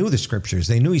 but they knew the scriptures.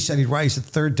 They knew he said he'd rise the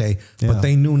third day, Yeah. but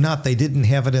they knew not. They didn't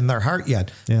have it in their heart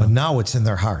yet. Yeah. But now it's in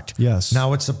their heart. Yes.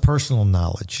 Now it's a personal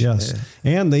knowledge. Yes.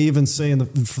 And they even say in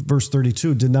verse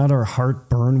 32, did not our heart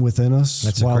burn within us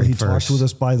That's a while great he verse. talked with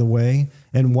us by the way?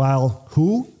 And while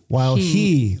who? While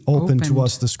he opened to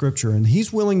us the scripture. And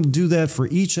he's willing to do that for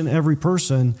each and every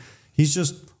person. He's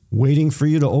just waiting for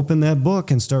you to open that book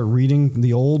and start reading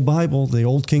the old Bible, the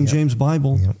old King James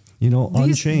Bible. Yep.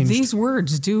 Unchanged. These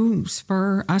words do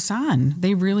spur us on.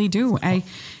 They really do.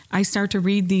 I start to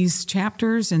read these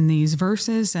chapters and these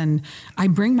verses, and I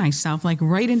bring myself like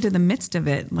right into the midst of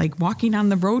it, like walking on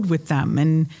the road with them,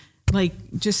 and like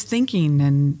just thinking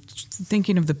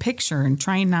of the picture and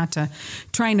trying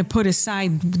to put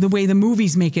aside the way the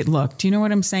movies make it look. Do you know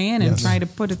what I'm saying? And Yes. try to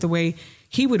put it the way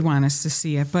he would want us to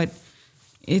see it. But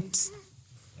it's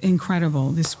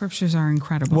incredible. The scriptures are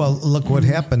incredible. Well, look what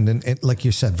happened. And like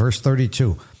you said, verse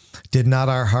 32, did not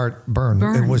our heart burn?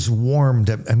 It was warmed.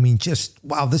 I mean, just,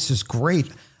 wow, this is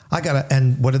great.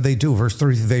 And what did they do? Verse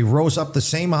 33, they rose up the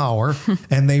same hour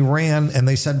and they ran and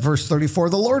they said, verse 34,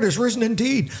 the Lord is risen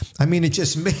indeed. I mean, it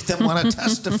just made them want to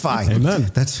testify. Amen.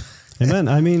 That's Amen.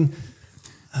 I mean,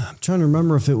 I'm trying to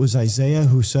remember if it was Isaiah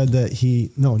who said that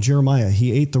Jeremiah,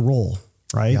 he ate the roll,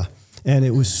 right? Yeah. And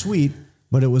it was sweet,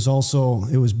 but it was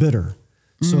bitter.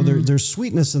 So there's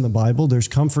sweetness in the Bible. There's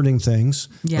comforting things,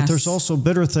 Yes. but there's also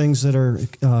bitter things that are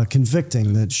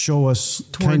convicting, that show us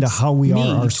kind of Towards how we me,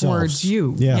 are ourselves. towards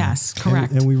you. Yes,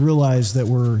 correct. And we realize that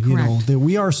we're, Correct. that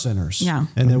we are sinners, Yeah.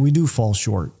 and that we do fall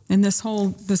short. And this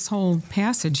whole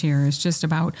passage here is just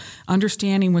about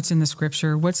understanding what's in the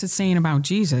scripture, what's it saying about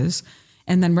Jesus,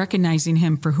 and then recognizing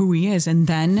him for who he is, and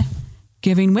then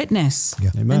giving witness.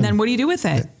 Yeah. Amen. And then what do you do with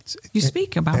it? You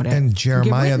speak about it. And You give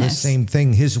Jeremiah, the witness. same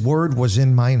thing. His word was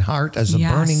in mine heart as a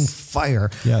Yes. burning fire.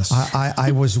 Yes.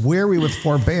 I was weary with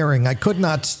forbearing. I could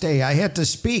not stay. I had to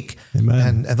speak.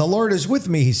 Amen. And the Lord is with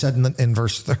me, he said in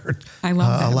verse 3. I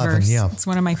love that 11. verse. Yeah. It's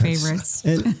one of my favorites.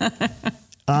 And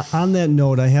on that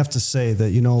note, I have to say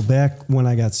that, back when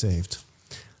I got saved,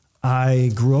 I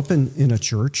grew up in a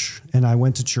church, and I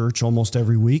went to church almost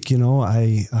every week.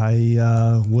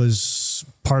 I was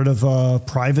part of a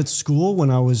private school when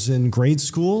I was in grade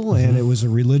school, and it was a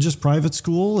religious private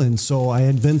school. And so I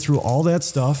had been through all that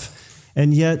stuff.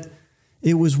 And yet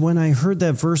it was when I heard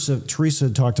that verse that Teresa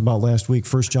had talked about last week,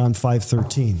 1 John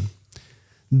 5:13,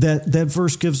 that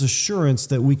verse gives assurance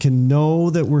that we can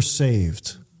know that we're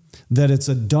saved, that it's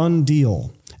a done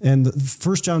deal. And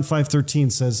 1 John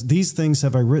 5:13 says, these things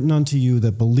have I written unto you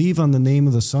that believe on the name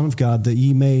of the Son of God, that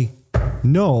ye may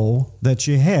know that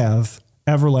ye have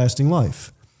everlasting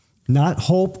life. Not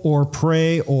hope or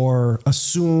pray or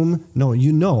assume. No,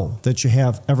 you know that you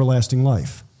have everlasting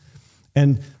life.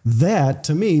 And that,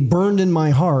 to me, burned in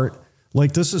my heart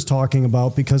like this is talking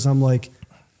about, because I'm like,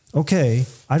 okay,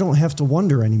 I don't have to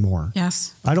wonder anymore.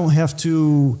 Yes. I don't have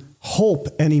to hope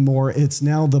anymore. It's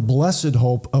now the blessed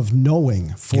hope of knowing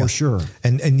for sure.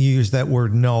 And you use that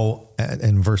word know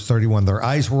in verse 31. Their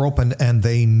eyes were opened and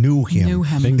they knew him. Knew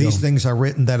him. Bingo. These things are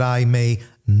written that I may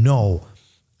know.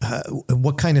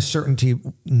 What kind of certainty?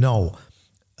 No.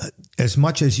 As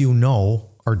much as you know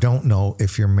or don't know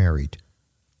if you're married.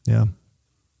 Yeah.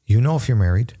 You know if you're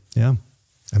married. Yeah.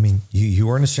 I mean, you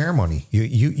are in a ceremony.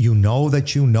 You know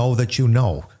that you know that you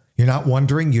know. You're not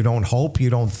wondering. You don't hope. You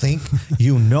don't think.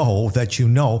 You know that you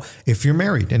know if you're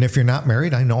married. And if you're not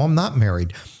married, I know I'm not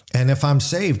married. And if I'm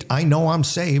saved, I know I'm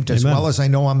saved as Amen. well as I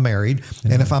know I'm married.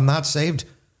 Amen. And if I'm not saved,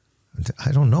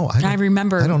 I don't know. I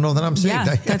remember. I don't know that I'm saved.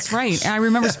 Yeah, that's right. I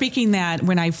remember speaking that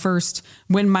when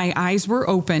my eyes were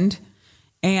opened.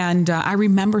 And I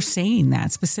remember saying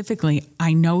that specifically.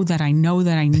 I know that I know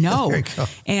that I know. There you go.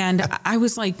 And I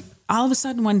was like, all of a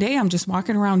sudden one day I'm just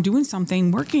walking around doing something,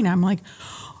 working. I'm like,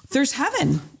 there's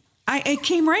heaven. It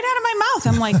came right out of my mouth.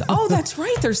 I'm like, oh, that's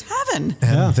right. There's heaven.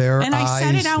 And their And I eyes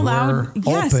said it out loud. were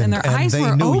Yes, opened, and their eyes they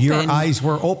were knew. open. Your eyes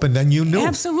were opened and you knew.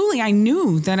 Absolutely. I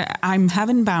knew that I'm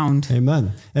heaven bound.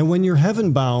 Amen. And when you're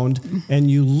heaven bound and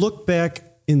you look back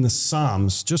in the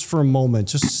Psalms, just for a moment,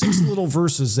 just 6 little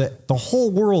verses that the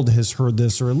whole world has heard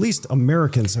this, or at least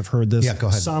Americans have heard this. Yeah, go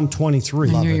ahead. Psalm 23.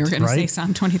 I knew you were going to say right?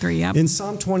 Psalm 23. Yep. In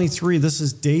Psalm 23, this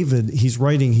is David. He's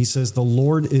writing, he says, the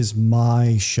Lord is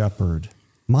my shepherd.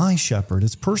 My shepherd.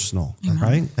 It's personal,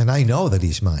 right? And I know that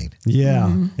he's mine. Yeah.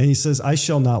 And he says, I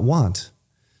shall not want.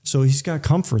 So he's got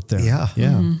comfort there. Yeah.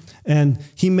 Yeah. And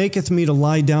he maketh me to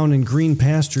lie down in green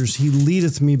pastures. He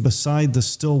leadeth me beside the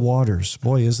still waters.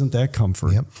 Boy, isn't that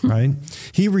comfort, right?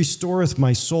 He restoreth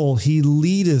my soul. He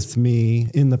leadeth me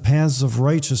in the paths of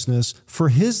righteousness for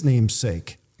his name's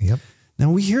sake. Yep. Now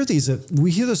we hear this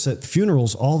at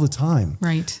funerals all the time.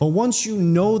 Right. But once you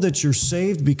know that you're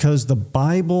saved because the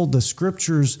Bible, the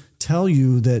scriptures tell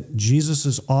you that Jesus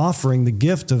is offering the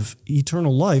gift of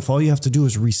eternal life, all you have to do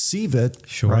is receive it,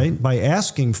 right? By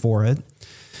asking for it,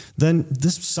 then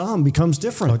this psalm becomes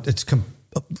different. It's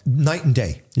night and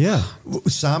day. Yeah.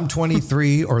 Psalm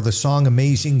 23 or the song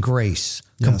Amazing Grace,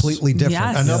 completely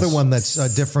different. Yes. Another one that's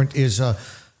different is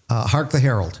Hark the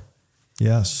Herald.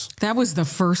 Yes. That was the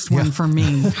first one for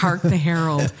me, Hark the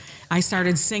Herald. I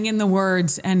started singing the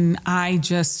words, and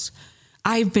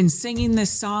I've been singing this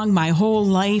song my whole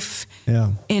life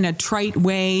in a trite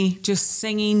way, just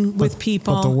singing with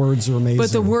people. But the words are amazing.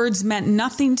 But the words meant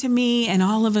nothing to me, and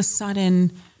all of a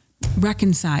sudden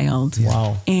reconciled.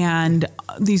 Wow. And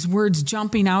these words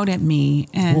jumping out at me.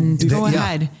 And go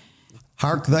ahead.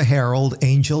 Hark the Herald,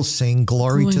 angels sing,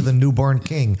 glory to the newborn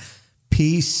King.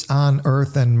 Peace on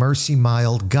earth and mercy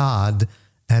mild, God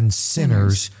and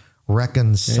sinners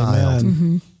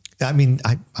reconciled. I mean,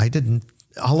 I didn't,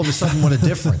 all of a sudden, what a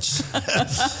difference.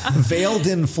 Veiled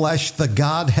in flesh, the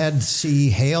Godhead see,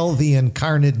 hail the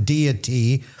incarnate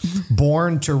deity,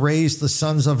 born to raise the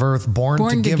sons of earth, born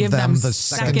to give them the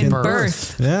second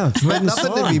birth. Yeah, it's written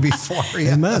Nothing to be before.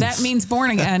 Yeah. Amen. That means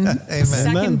born again. Amen.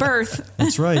 Second Amen. birth.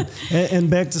 That's right. And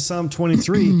back to Psalm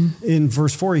 23, in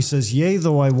verse 4, he says, yea,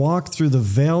 though I walk through the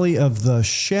valley of the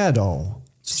shadow,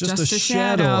 it's just a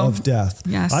shadow of death.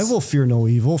 Yes. I will fear no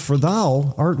evil, for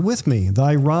thou art with me.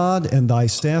 Thy rod and thy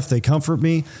staff, they comfort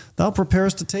me. Thou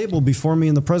preparest a table before me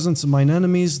in the presence of mine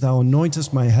enemies. Thou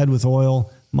anointest my head with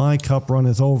oil. My cup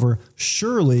runneth over.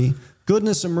 Surely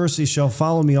goodness and mercy shall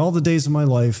follow me all the days of my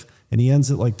life. And he ends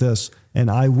it like this, and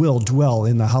I will dwell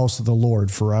in the house of the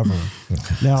Lord forever.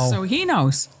 Now, So he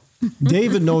knows.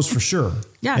 David knows for sure.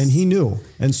 Yes. And he knew.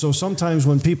 And so sometimes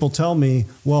when people tell me,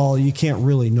 well, you can't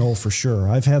really know for sure.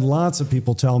 I've had lots of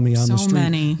people tell me on the So street.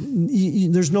 many.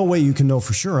 There's no way you can know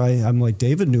for sure. I'm like,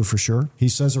 David knew for sure. He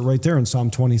says it right there in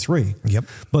Psalm 23. Yep.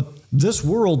 But this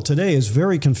world today is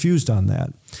very confused on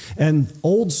that. And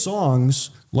old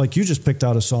songs, like you just picked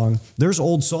out a song, there's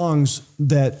old songs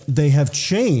that they have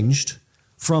changed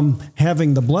from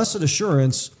having the blessed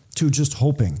assurance to just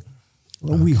hoping.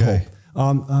 We hope.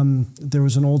 There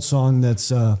was an old song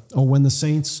that's, oh, when the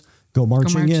saints go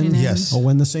marching in. Yes. Oh,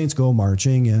 when the saints go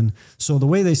marching in. So the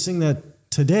way they sing that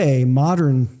today,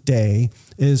 modern day,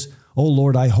 is, oh,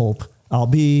 Lord, I hope I'll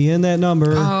be in that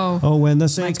number. Oh, when the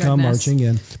saints come marching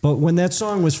in. But when that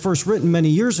song was first written many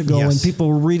years ago, and people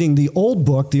were reading the old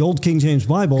book, the old King James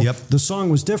Bible, the song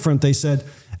was different. They said,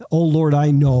 oh, Lord,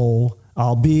 I know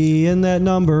I'll be in that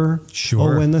number.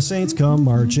 Sure. Oh, when the saints come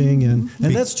marching in.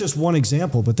 And that's just one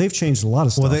example, but they've changed a lot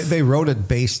of stuff. Well, they wrote it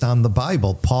based on the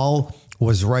Bible. Paul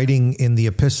was writing in the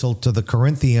epistle to the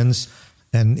Corinthians,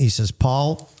 and he says,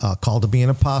 Paul, called to be an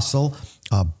apostle,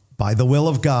 by the will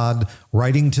of God,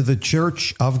 writing to the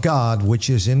church of God, which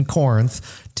is in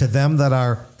Corinth, to them that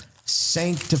are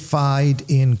sanctified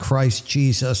in Christ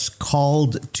Jesus,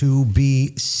 called to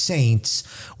be saints,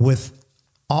 with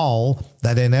all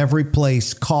that in every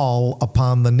place call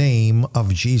upon the name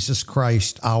of Jesus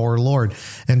Christ our Lord.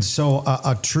 And so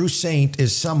a true saint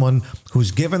is someone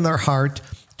who's given their heart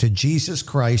to Jesus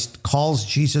Christ, calls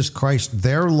Jesus Christ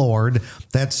their Lord.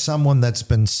 That's someone that's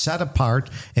been set apart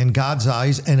in God's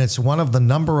eyes, and it's one of the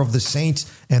number of the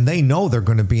saints, and they know they're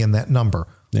going to be in that number.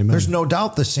 Amen. There's no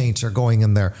doubt the saints are going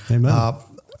in there. Amen.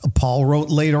 Paul wrote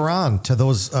later on to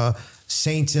those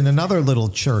saints in another little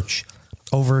church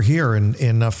over here in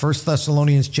 1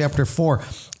 Thessalonians chapter 4.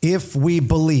 If we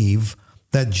believe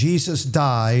that Jesus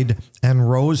died and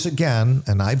rose again,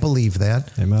 and I believe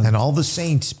that, Amen. And all the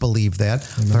saints believe that,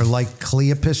 they're like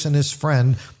Cleopas and his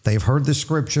friend. They've heard the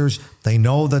scriptures. They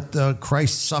know that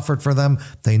Christ suffered for them.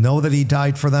 They know that he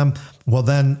died for them. Well,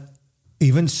 then,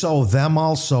 even so, them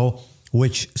also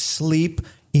which sleep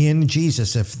in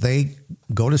Jesus, if they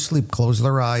go to sleep, close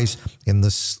their eyes in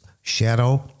the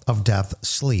shadow of death,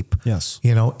 sleep. Yes.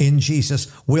 In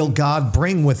Jesus, will God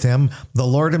bring with him? The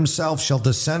Lord himself shall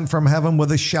descend from heaven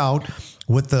with a shout,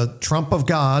 with the trump of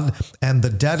God, and the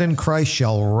dead in Christ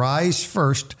shall rise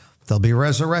first. They'll be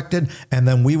resurrected, and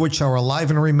then we which are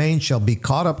alive and remain shall be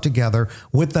caught up together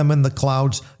with them in the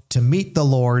clouds to meet the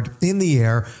Lord in the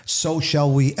air. So shall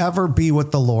we ever be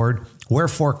with the Lord.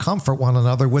 Wherefore comfort one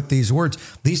another with these words.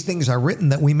 These things are written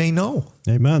that we may know.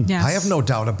 Amen. Yes. I have no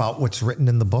doubt about what's written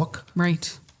in the book.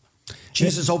 Right.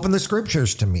 Jesus opened the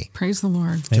scriptures to me, Praise the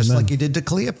Lord. just Amen. like he did to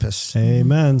Cleopas.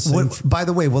 Amen. By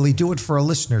the way, will he do it for a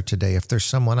listener today if there's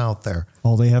someone out there?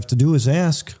 All they have to do is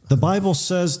ask. The Bible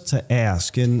says to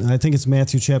ask, and I think it's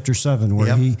Matthew chapter 7, where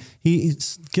Yep. he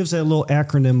gives that little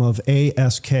acronym of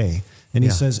ASK, and he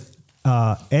Yeah. says,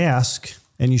 ask,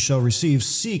 and you shall receive,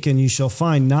 seek, and you shall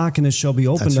find, knock, and it shall be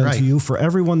opened That's unto right. you. For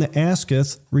everyone that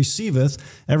asketh, receiveth,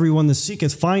 everyone that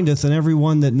seeketh, findeth, and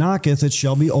everyone that knocketh, it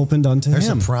shall be opened unto There's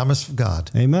him. a promise of God.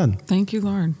 Amen. Thank you,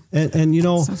 Lord. And you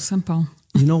know, So simple.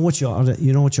 you know what you ought to,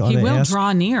 He will ask.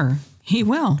 draw near. He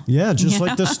will. Yeah, just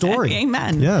like this story.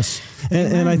 Amen. Yes.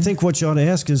 And I think what you ought to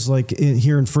ask is like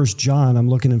here in 1 John, I'm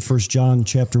looking in 1 John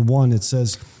chapter 1, it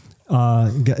says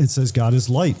God is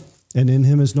light, and in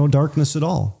him is no darkness at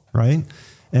all, right?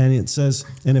 And it says,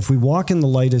 and if we walk in the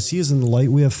light as he is in the light,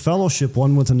 we have fellowship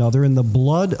one with another, and the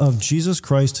blood of Jesus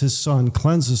Christ, his son,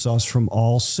 cleanses us from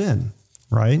all sin,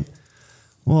 right?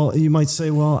 Well, you might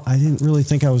say, well, I didn't really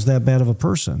think I was that bad of a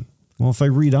person. Well, if I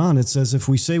read on, it says, if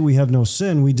we say we have no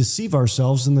sin, we deceive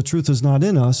ourselves and the truth is not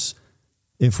in us.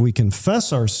 If we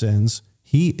confess our sins,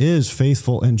 he is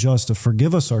faithful and just to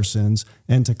forgive us our sins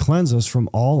and to cleanse us from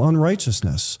all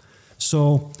unrighteousness.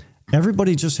 So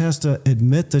everybody just has to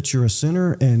admit that you're a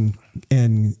sinner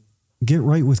and get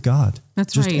right with God.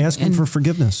 That's just right. Just ask him And for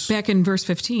forgiveness. Back in verse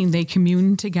 15, they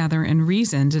communed together and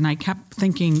reasoned. And I kept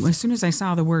thinking, as soon as I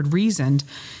saw the word reasoned,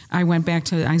 I went back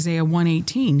to Isaiah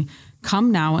 1:18.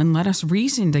 Come now and let us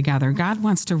reason together. God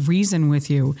wants to reason with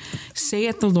you.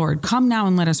 Saith the Lord, come now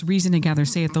and let us reason together,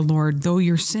 saith the Lord. Though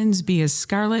your sins be as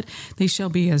scarlet, they shall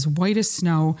be as white as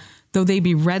snow. Though they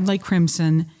be red like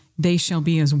crimson, they shall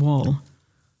be as wool.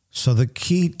 So the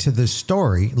key to the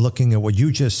story, looking at what you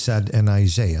just said in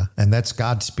Isaiah, and that's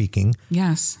God speaking.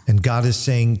 Yes. And God is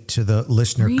saying to the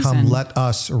listener, come, Reason. let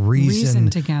us reason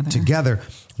together.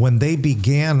 When they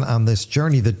began on this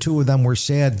journey, the two of them were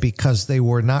sad because they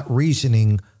were not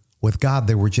reasoning with God.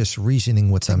 They were just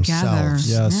reasoning with themselves.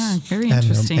 Yes. Yeah, very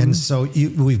interesting. And so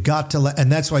we've got to let,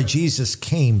 and that's why Jesus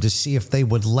came, to see if they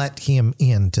would let him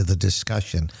into the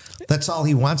discussion. That's all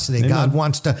he wants today. Amen. God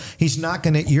wants to, he's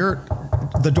knocking at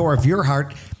the door of your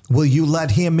heart. Will you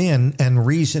let him in and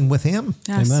reason with him?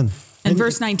 Yes. Amen. In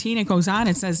verse 19, it goes on.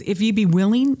 It says, if ye be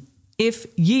willing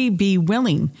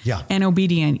Yeah. and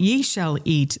obedient, ye shall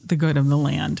eat the good of the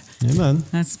land. Amen.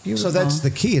 That's beautiful. So that's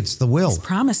the key. It's the will. His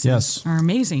promises Yes. are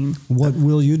amazing. What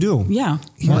will you do? Yeah.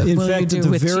 Well, What in will fact, you at do the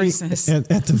with very Jesus? at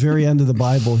the very end of the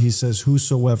Bible, he says,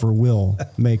 "Whosoever will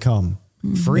may come."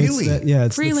 Freely.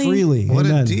 It's Freely. the freely. What a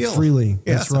Amen. deal. Freely.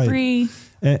 Yeah. That's right. Free.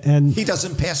 And He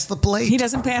doesn't pass the plate. He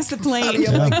doesn't pass the How do you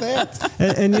plate. like that?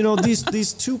 and you know these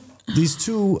two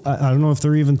I don't know if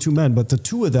they're even two men, but the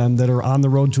two of them that are on the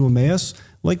road to Emmaus,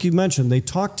 like you mentioned, they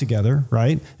talked together,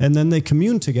 right? And then they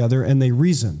communed together and they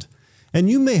reasoned. And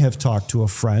you may have talked to a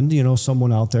friend,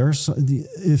 someone out there. So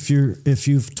if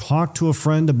you've talked to a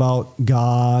friend about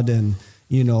God and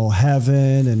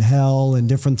heaven and hell and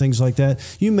different things like that,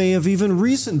 you may have even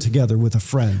reasoned together with a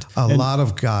friend. A lot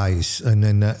of guys and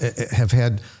then have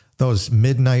had those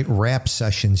midnight rap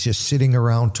sessions just sitting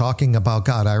around talking about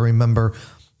God. I remember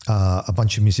a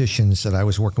bunch of musicians that I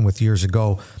was working with years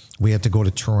ago. We had to go to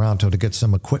Toronto to get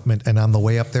some equipment. And on the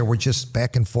way up there, we're just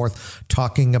back and forth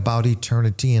talking about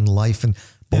eternity and life.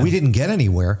 But we didn't get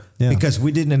anywhere because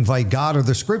we didn't invite God or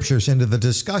the scriptures into the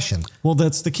discussion. Well,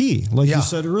 that's the key. Like you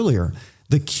said earlier,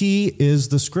 the key is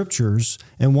the scriptures.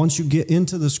 And once you get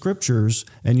into the scriptures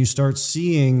and you start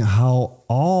seeing how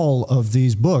all of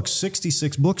these books,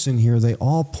 66 books in here, they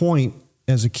all point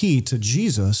as a key to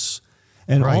Jesus.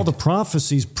 And all the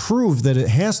prophecies prove that it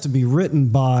has to be written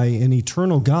by an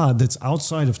eternal God that's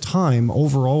outside of time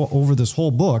over this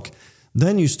whole book.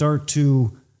 Then you start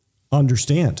to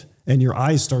understand and your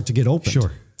eyes start to get opened.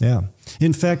 Sure. Yeah.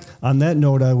 In fact, on that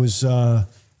note, I was,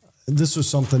 this was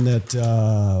something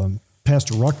that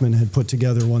Pastor Ruckman had put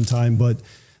together one time, but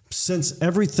since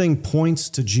everything points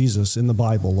to Jesus in the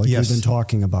Bible, like we've been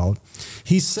talking about,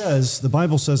 the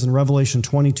Bible says in Revelation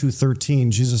 22:13,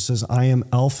 Jesus says, I am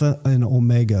Alpha and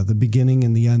Omega, the beginning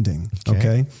and the ending.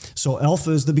 Okay. So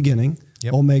Alpha is the beginning.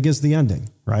 Yep. Omega is the ending,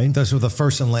 right? Those were the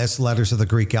first and last letters of the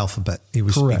Greek alphabet he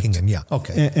was speaking in. Yeah.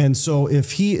 Okay. And so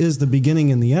if he is the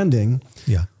beginning and the ending,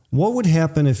 what would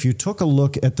happen if you took a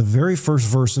look at the very first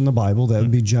verse in the Bible? That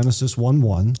would be Genesis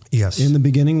 1:1. Yes. In the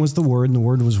beginning was the Word, and the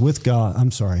Word was with God.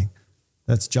 I'm sorry.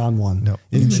 That's John 1. No.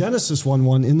 In Genesis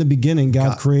 1:1, in the beginning,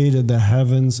 God created the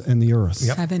heavens and the earth.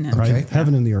 Yep. Heaven and Right?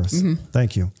 Heaven and the earth.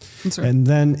 Thank you. That's right. And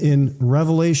then in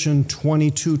Revelation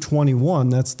 22:21,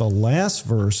 that's the last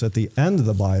verse at the end of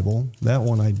the Bible. That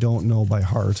one I don't know by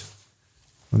heart.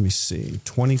 Let me see.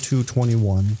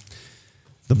 22:21.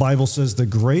 The Bible says, the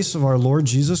grace of our Lord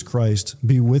Jesus Christ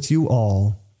be with you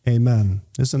all. Amen.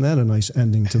 Isn't that a nice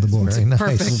ending to the book? Very nice.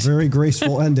 Perfect. A very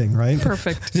graceful ending, right?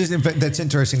 Perfect. That's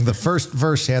interesting. The first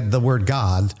verse had the word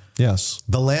God. Yes.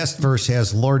 The last verse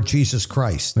has Lord Jesus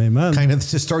Christ. Amen. Kind of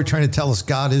the story trying to tell us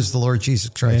God is the Lord Jesus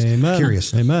Christ. Amen.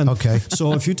 Curious. Amen. Okay.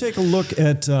 So if you take a look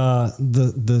at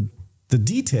the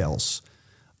details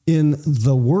in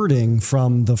the wording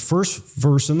from the first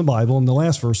verse in the Bible and the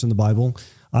last verse in the Bible,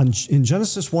 in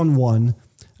Genesis 1:1,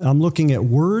 I'm looking at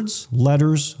words,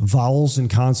 letters, vowels, and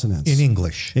consonants. In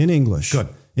English. In English. Good.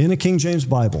 In a King James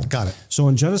Bible. Got it. So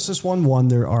in Genesis 1:1,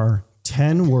 there are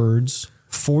 10 words,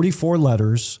 44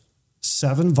 letters,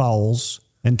 7 vowels,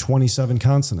 and 27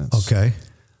 consonants. Okay.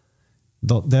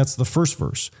 That's the first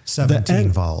verse.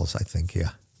 17 vowels, I think, yeah.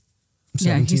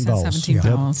 Yeah, he said 17 Yep.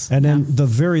 vowels. And then the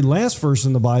very last verse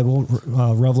in the Bible,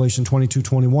 Revelation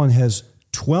 22:21, has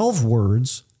 12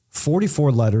 words,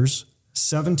 44 letters,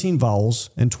 17 vowels,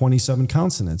 and 27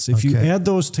 consonants. If you Okay. add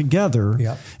those together,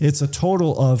 Yep. it's a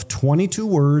total of 22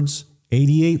 words,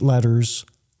 88 letters,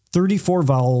 34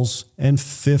 vowels, and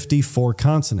 54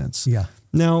 consonants. Yeah.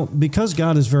 Now, because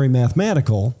God is very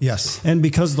mathematical, Yes. and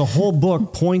because the whole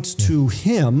book points to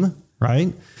Him,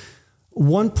 right?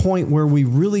 One point where we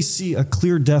really see a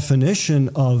clear definition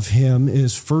of Him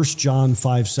is 1 John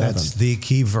 5:7. That's the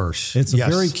key verse. It's a Yes.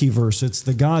 very key verse. It's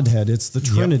the Godhead. It's the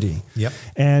Trinity. Yep.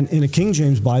 And in a King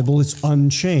James Bible, it's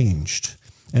unchanged.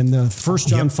 And the 1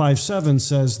 John 5:7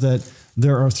 says that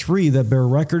there are 3 that bear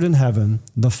record in heaven,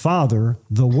 the Father,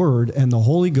 the Word, and the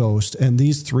Holy Ghost, and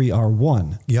these 3 are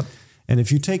one. Yep. And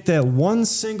if you take that one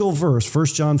single verse,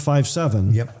 1 John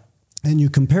 5:7, Yep. and you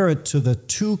compare it to the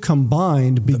 2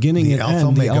 combined beginning the and Alpha, end, the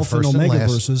Omega, Alpha and first and Omega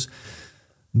last. verses,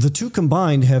 the 2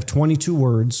 combined have 22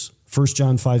 words. 1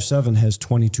 John 5:7 has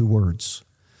 22 words.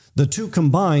 The 2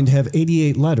 combined have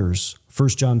 88 letters.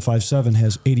 1 John 5:7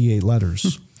 has 88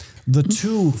 letters. The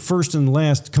 2 first and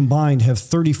last combined have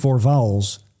 34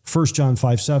 vowels. 1 John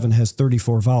 5:7 has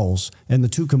 34 vowels, and the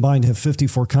 2 combined have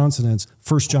 54 consonants.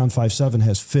 1 John 5:7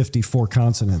 has 54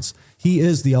 consonants. He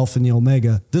is the Alpha and the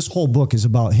Omega. This whole book is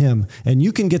about Him, and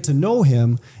you can get to know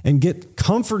Him and get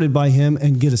comforted by Him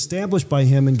and get established by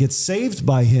Him and get saved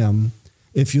by Him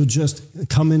if you'll just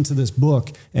come into this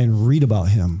book and read about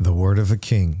Him. The word of a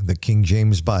king, the King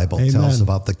James Bible, Amen. tells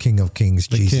about the King of Kings,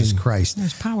 Jesus King. Christ.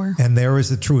 There's power. And there is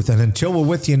the truth. And until we're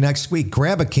with you next week,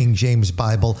 grab a King James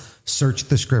Bible, search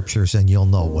the scriptures, and you'll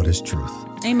know what is truth.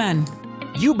 Amen.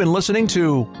 You've been listening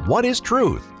to What is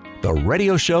Truth? The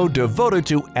radio show devoted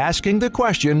to asking the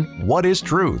question, what is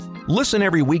truth? Listen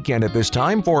every weekend at this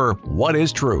time for What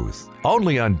is Truth?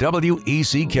 Only on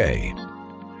WECK.